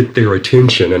to get their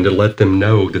attention and to let them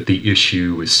know that the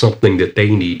issue is something that they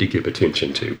need to give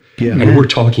attention to. And we're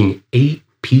talking 8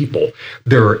 people.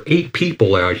 There are 8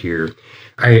 people out there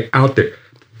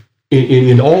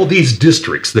in all these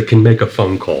districts that can make a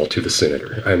phone call to the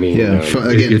senator. I mean,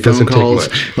 it doesn't calls,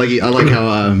 take much. Like I like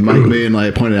how Mike Moon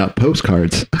pointed out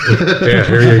postcards.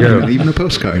 There you go. Even a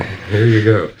postcard. There you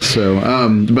go. So,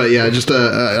 but yeah, just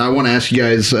I want to ask you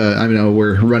guys. I know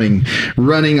we're running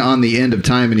on the end of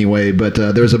time anyway, but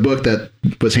there's a book that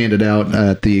was handed out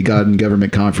at the God and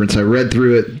Government Conference. I read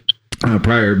through it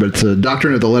prior, but it's a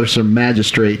Doctrine of the Lesser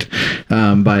Magistrate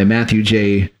by Matthew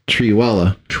J.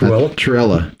 Trewhella.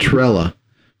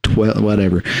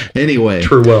 Whatever. Anyway.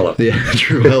 Trewhella. Yeah,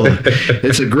 Trewhella.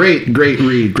 It's a great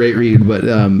read. But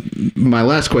my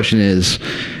last question is,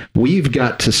 we've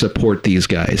got to support these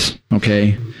guys,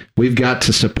 okay? We've got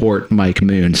to support Mike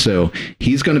Moon. So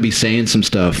he's going to be saying some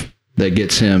stuff that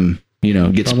gets him,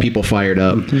 gets people fired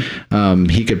up.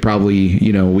 He could probably,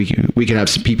 we could have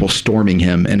some people storming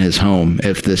him in his home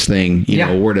if this thing,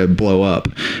 were to blow up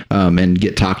and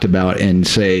get talked about and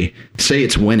say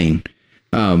it's winning.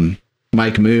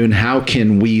 Mike Moon, how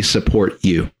can we support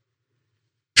you?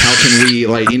 How can we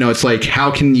it's like,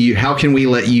 how can we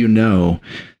let you know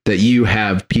that you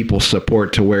have people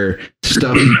support to where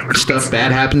stuff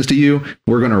bad happens to you,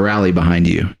 we're going to rally behind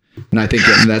you. And I think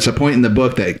that's a point in the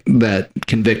book that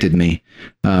convicted me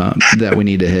that we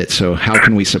need to hit. So how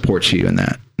can we support you in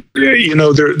that?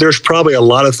 There's probably a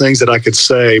lot of things that I could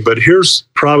say, but here's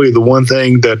probably the one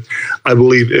thing that I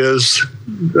believe is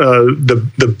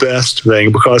the best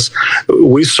thing, because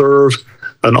we serve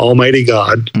an almighty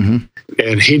God,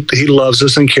 and he loves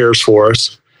us and cares for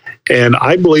us. And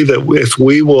I believe that if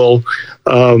we will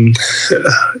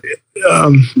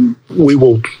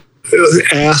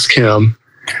ask him,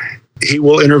 he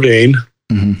will intervene.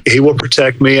 He will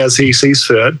protect me as he sees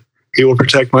fit. He will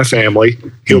protect my family.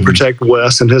 He will protect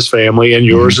Wes and his family, and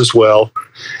yours as well.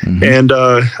 And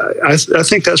I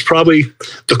think that's probably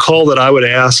the call that I would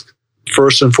ask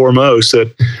first and foremost,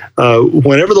 that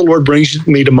whenever the Lord brings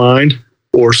me to mind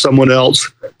or someone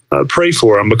else, pray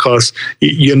for them, because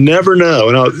you never know.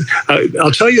 And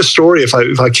I'll tell you a story if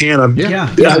I can.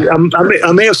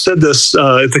 I may have said this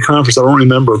at the conference. I don't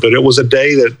remember, but it was a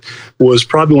day that was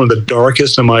probably one of the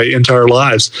darkest in my entire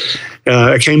lives.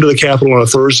 I came to the Capitol on a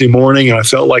Thursday morning, and I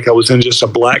felt like I was in just a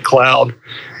black cloud.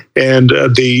 And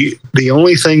the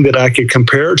only thing that I could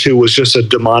compare it to was just a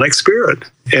demonic spirit.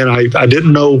 And I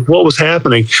didn't know what was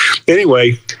happening.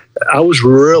 Anyway, I was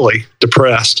really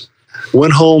depressed.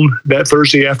 Went home that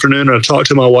Thursday afternoon, and I talked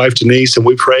to my wife, Denise, and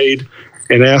we prayed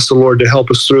and asked the Lord to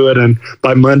help us through it. And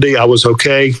by Monday, I was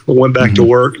okay. I went back to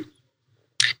work.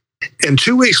 And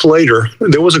 2 weeks later,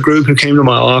 there was a group who came to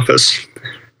my office.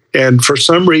 And for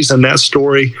some reason, that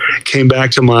story came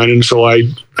back to mind. And so I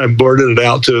blurted it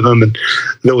out to them. And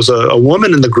there was a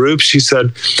woman in the group. She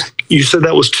said, "You said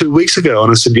that was 2 weeks ago."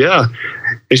 And I said, "Yeah."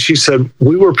 And she said,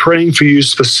 "We were praying for you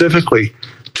specifically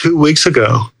 2 weeks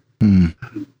ago."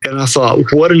 And I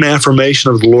thought, what an affirmation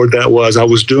of the Lord that was. I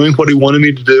was doing what he wanted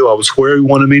me to do. I was where he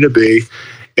wanted me to be.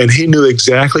 And he knew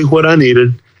exactly what I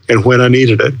needed and when I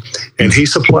needed it. And he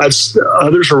supplied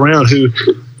others around who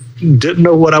didn't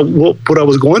know what I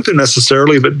was going through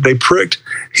necessarily, but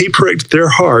he pricked their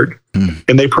heart,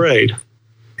 and they prayed,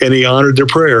 and he honored their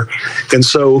prayer. And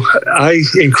so I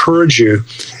encourage you,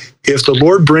 if the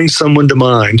Lord brings someone to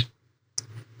mind,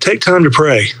 take time to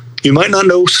pray. You might not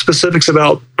know specifics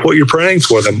about what you're praying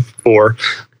for them for,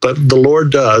 but the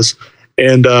Lord does.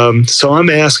 And so I'm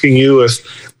asking you,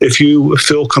 if you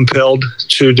feel compelled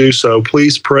to do so,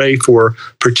 please pray for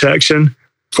protection,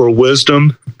 for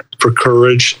wisdom, for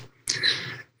courage.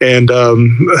 And,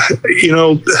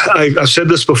 I've said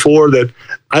this before, that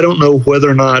I don't know whether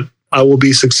or not I will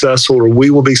be successful or we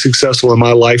will be successful in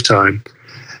my lifetime,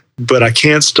 but I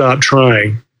can't stop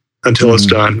trying until it's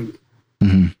done.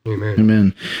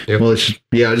 Amen. Yep. Well,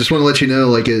 I just want to let you know,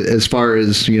 like, as far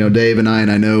as, Dave and I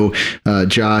know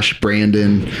Josh,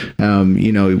 Brandon,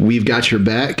 we've got your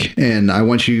back, and I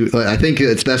want you, I think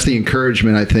that's the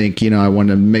encouragement. I think, I want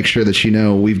to make sure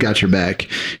that we've got your back,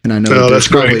 and I know there's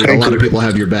probably a lot of people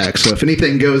have your back. So if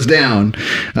anything goes down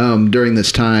during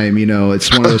this time,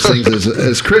 it's one of those things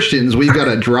as Christians, we've got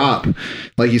to drop,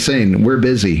 like you're saying, we're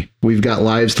busy. We've got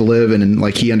lives to live, and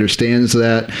like he understands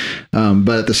that.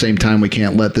 But at the same time, we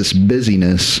can't let this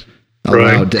busyness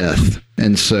allow death.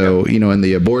 And so, in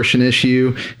the abortion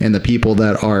issue and the people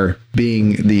that are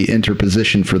being the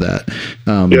interposition for that,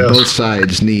 both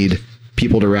sides need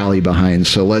people to rally behind.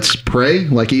 So let's pray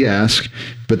like he asked,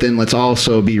 but then let's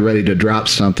also be ready to drop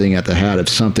something at the hat if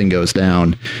something goes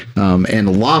down,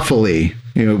 and lawfully.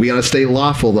 We got to stay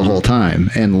lawful the whole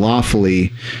time and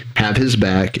lawfully have his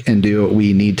back and do what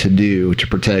we need to do to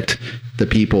protect the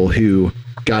people who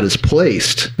God has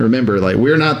placed. Remember, like,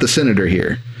 we're not the senator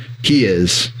here. He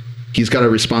is. He's got a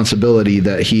responsibility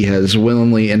that he has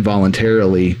willingly and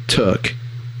voluntarily took,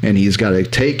 and he's got to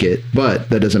take it, but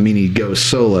that doesn't mean he goes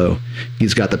solo.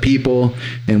 He's got the people,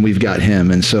 and we've got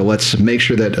him. And so let's make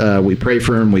sure that we pray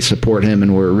for him, we support him,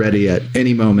 and we're ready at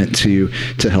any moment to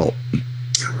help.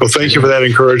 Well, thank you for that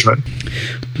encouragement.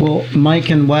 Well, Mike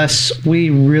and Wes, we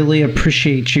really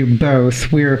appreciate you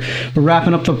both. We're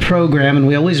wrapping up the program, and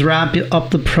we always wrap up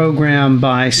the program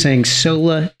by saying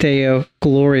Sola Deo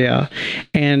Gloria.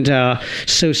 And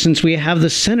so since we have the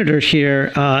senator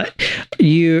here,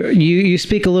 you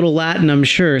speak a little Latin, I'm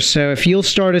sure. So if you'll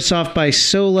start us off by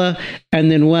Sola, and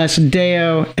then Wes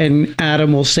Deo, and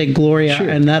Adam will say Gloria,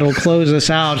 and that'll close us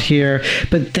out here.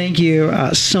 But thank you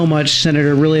so much,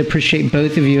 Senator. Really appreciate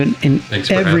both of you and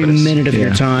every minute of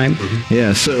your time.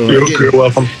 Yeah, so you're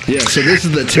welcome. Yeah, so this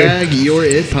is the Tag You're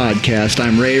It podcast.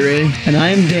 I'm Ray, and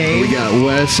I'm Dave. We got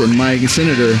Wes and Mike,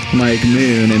 Senator Mike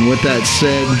Moon, and with that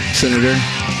said, Senator,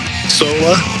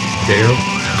 Sola Deo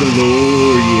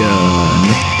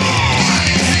Gloria.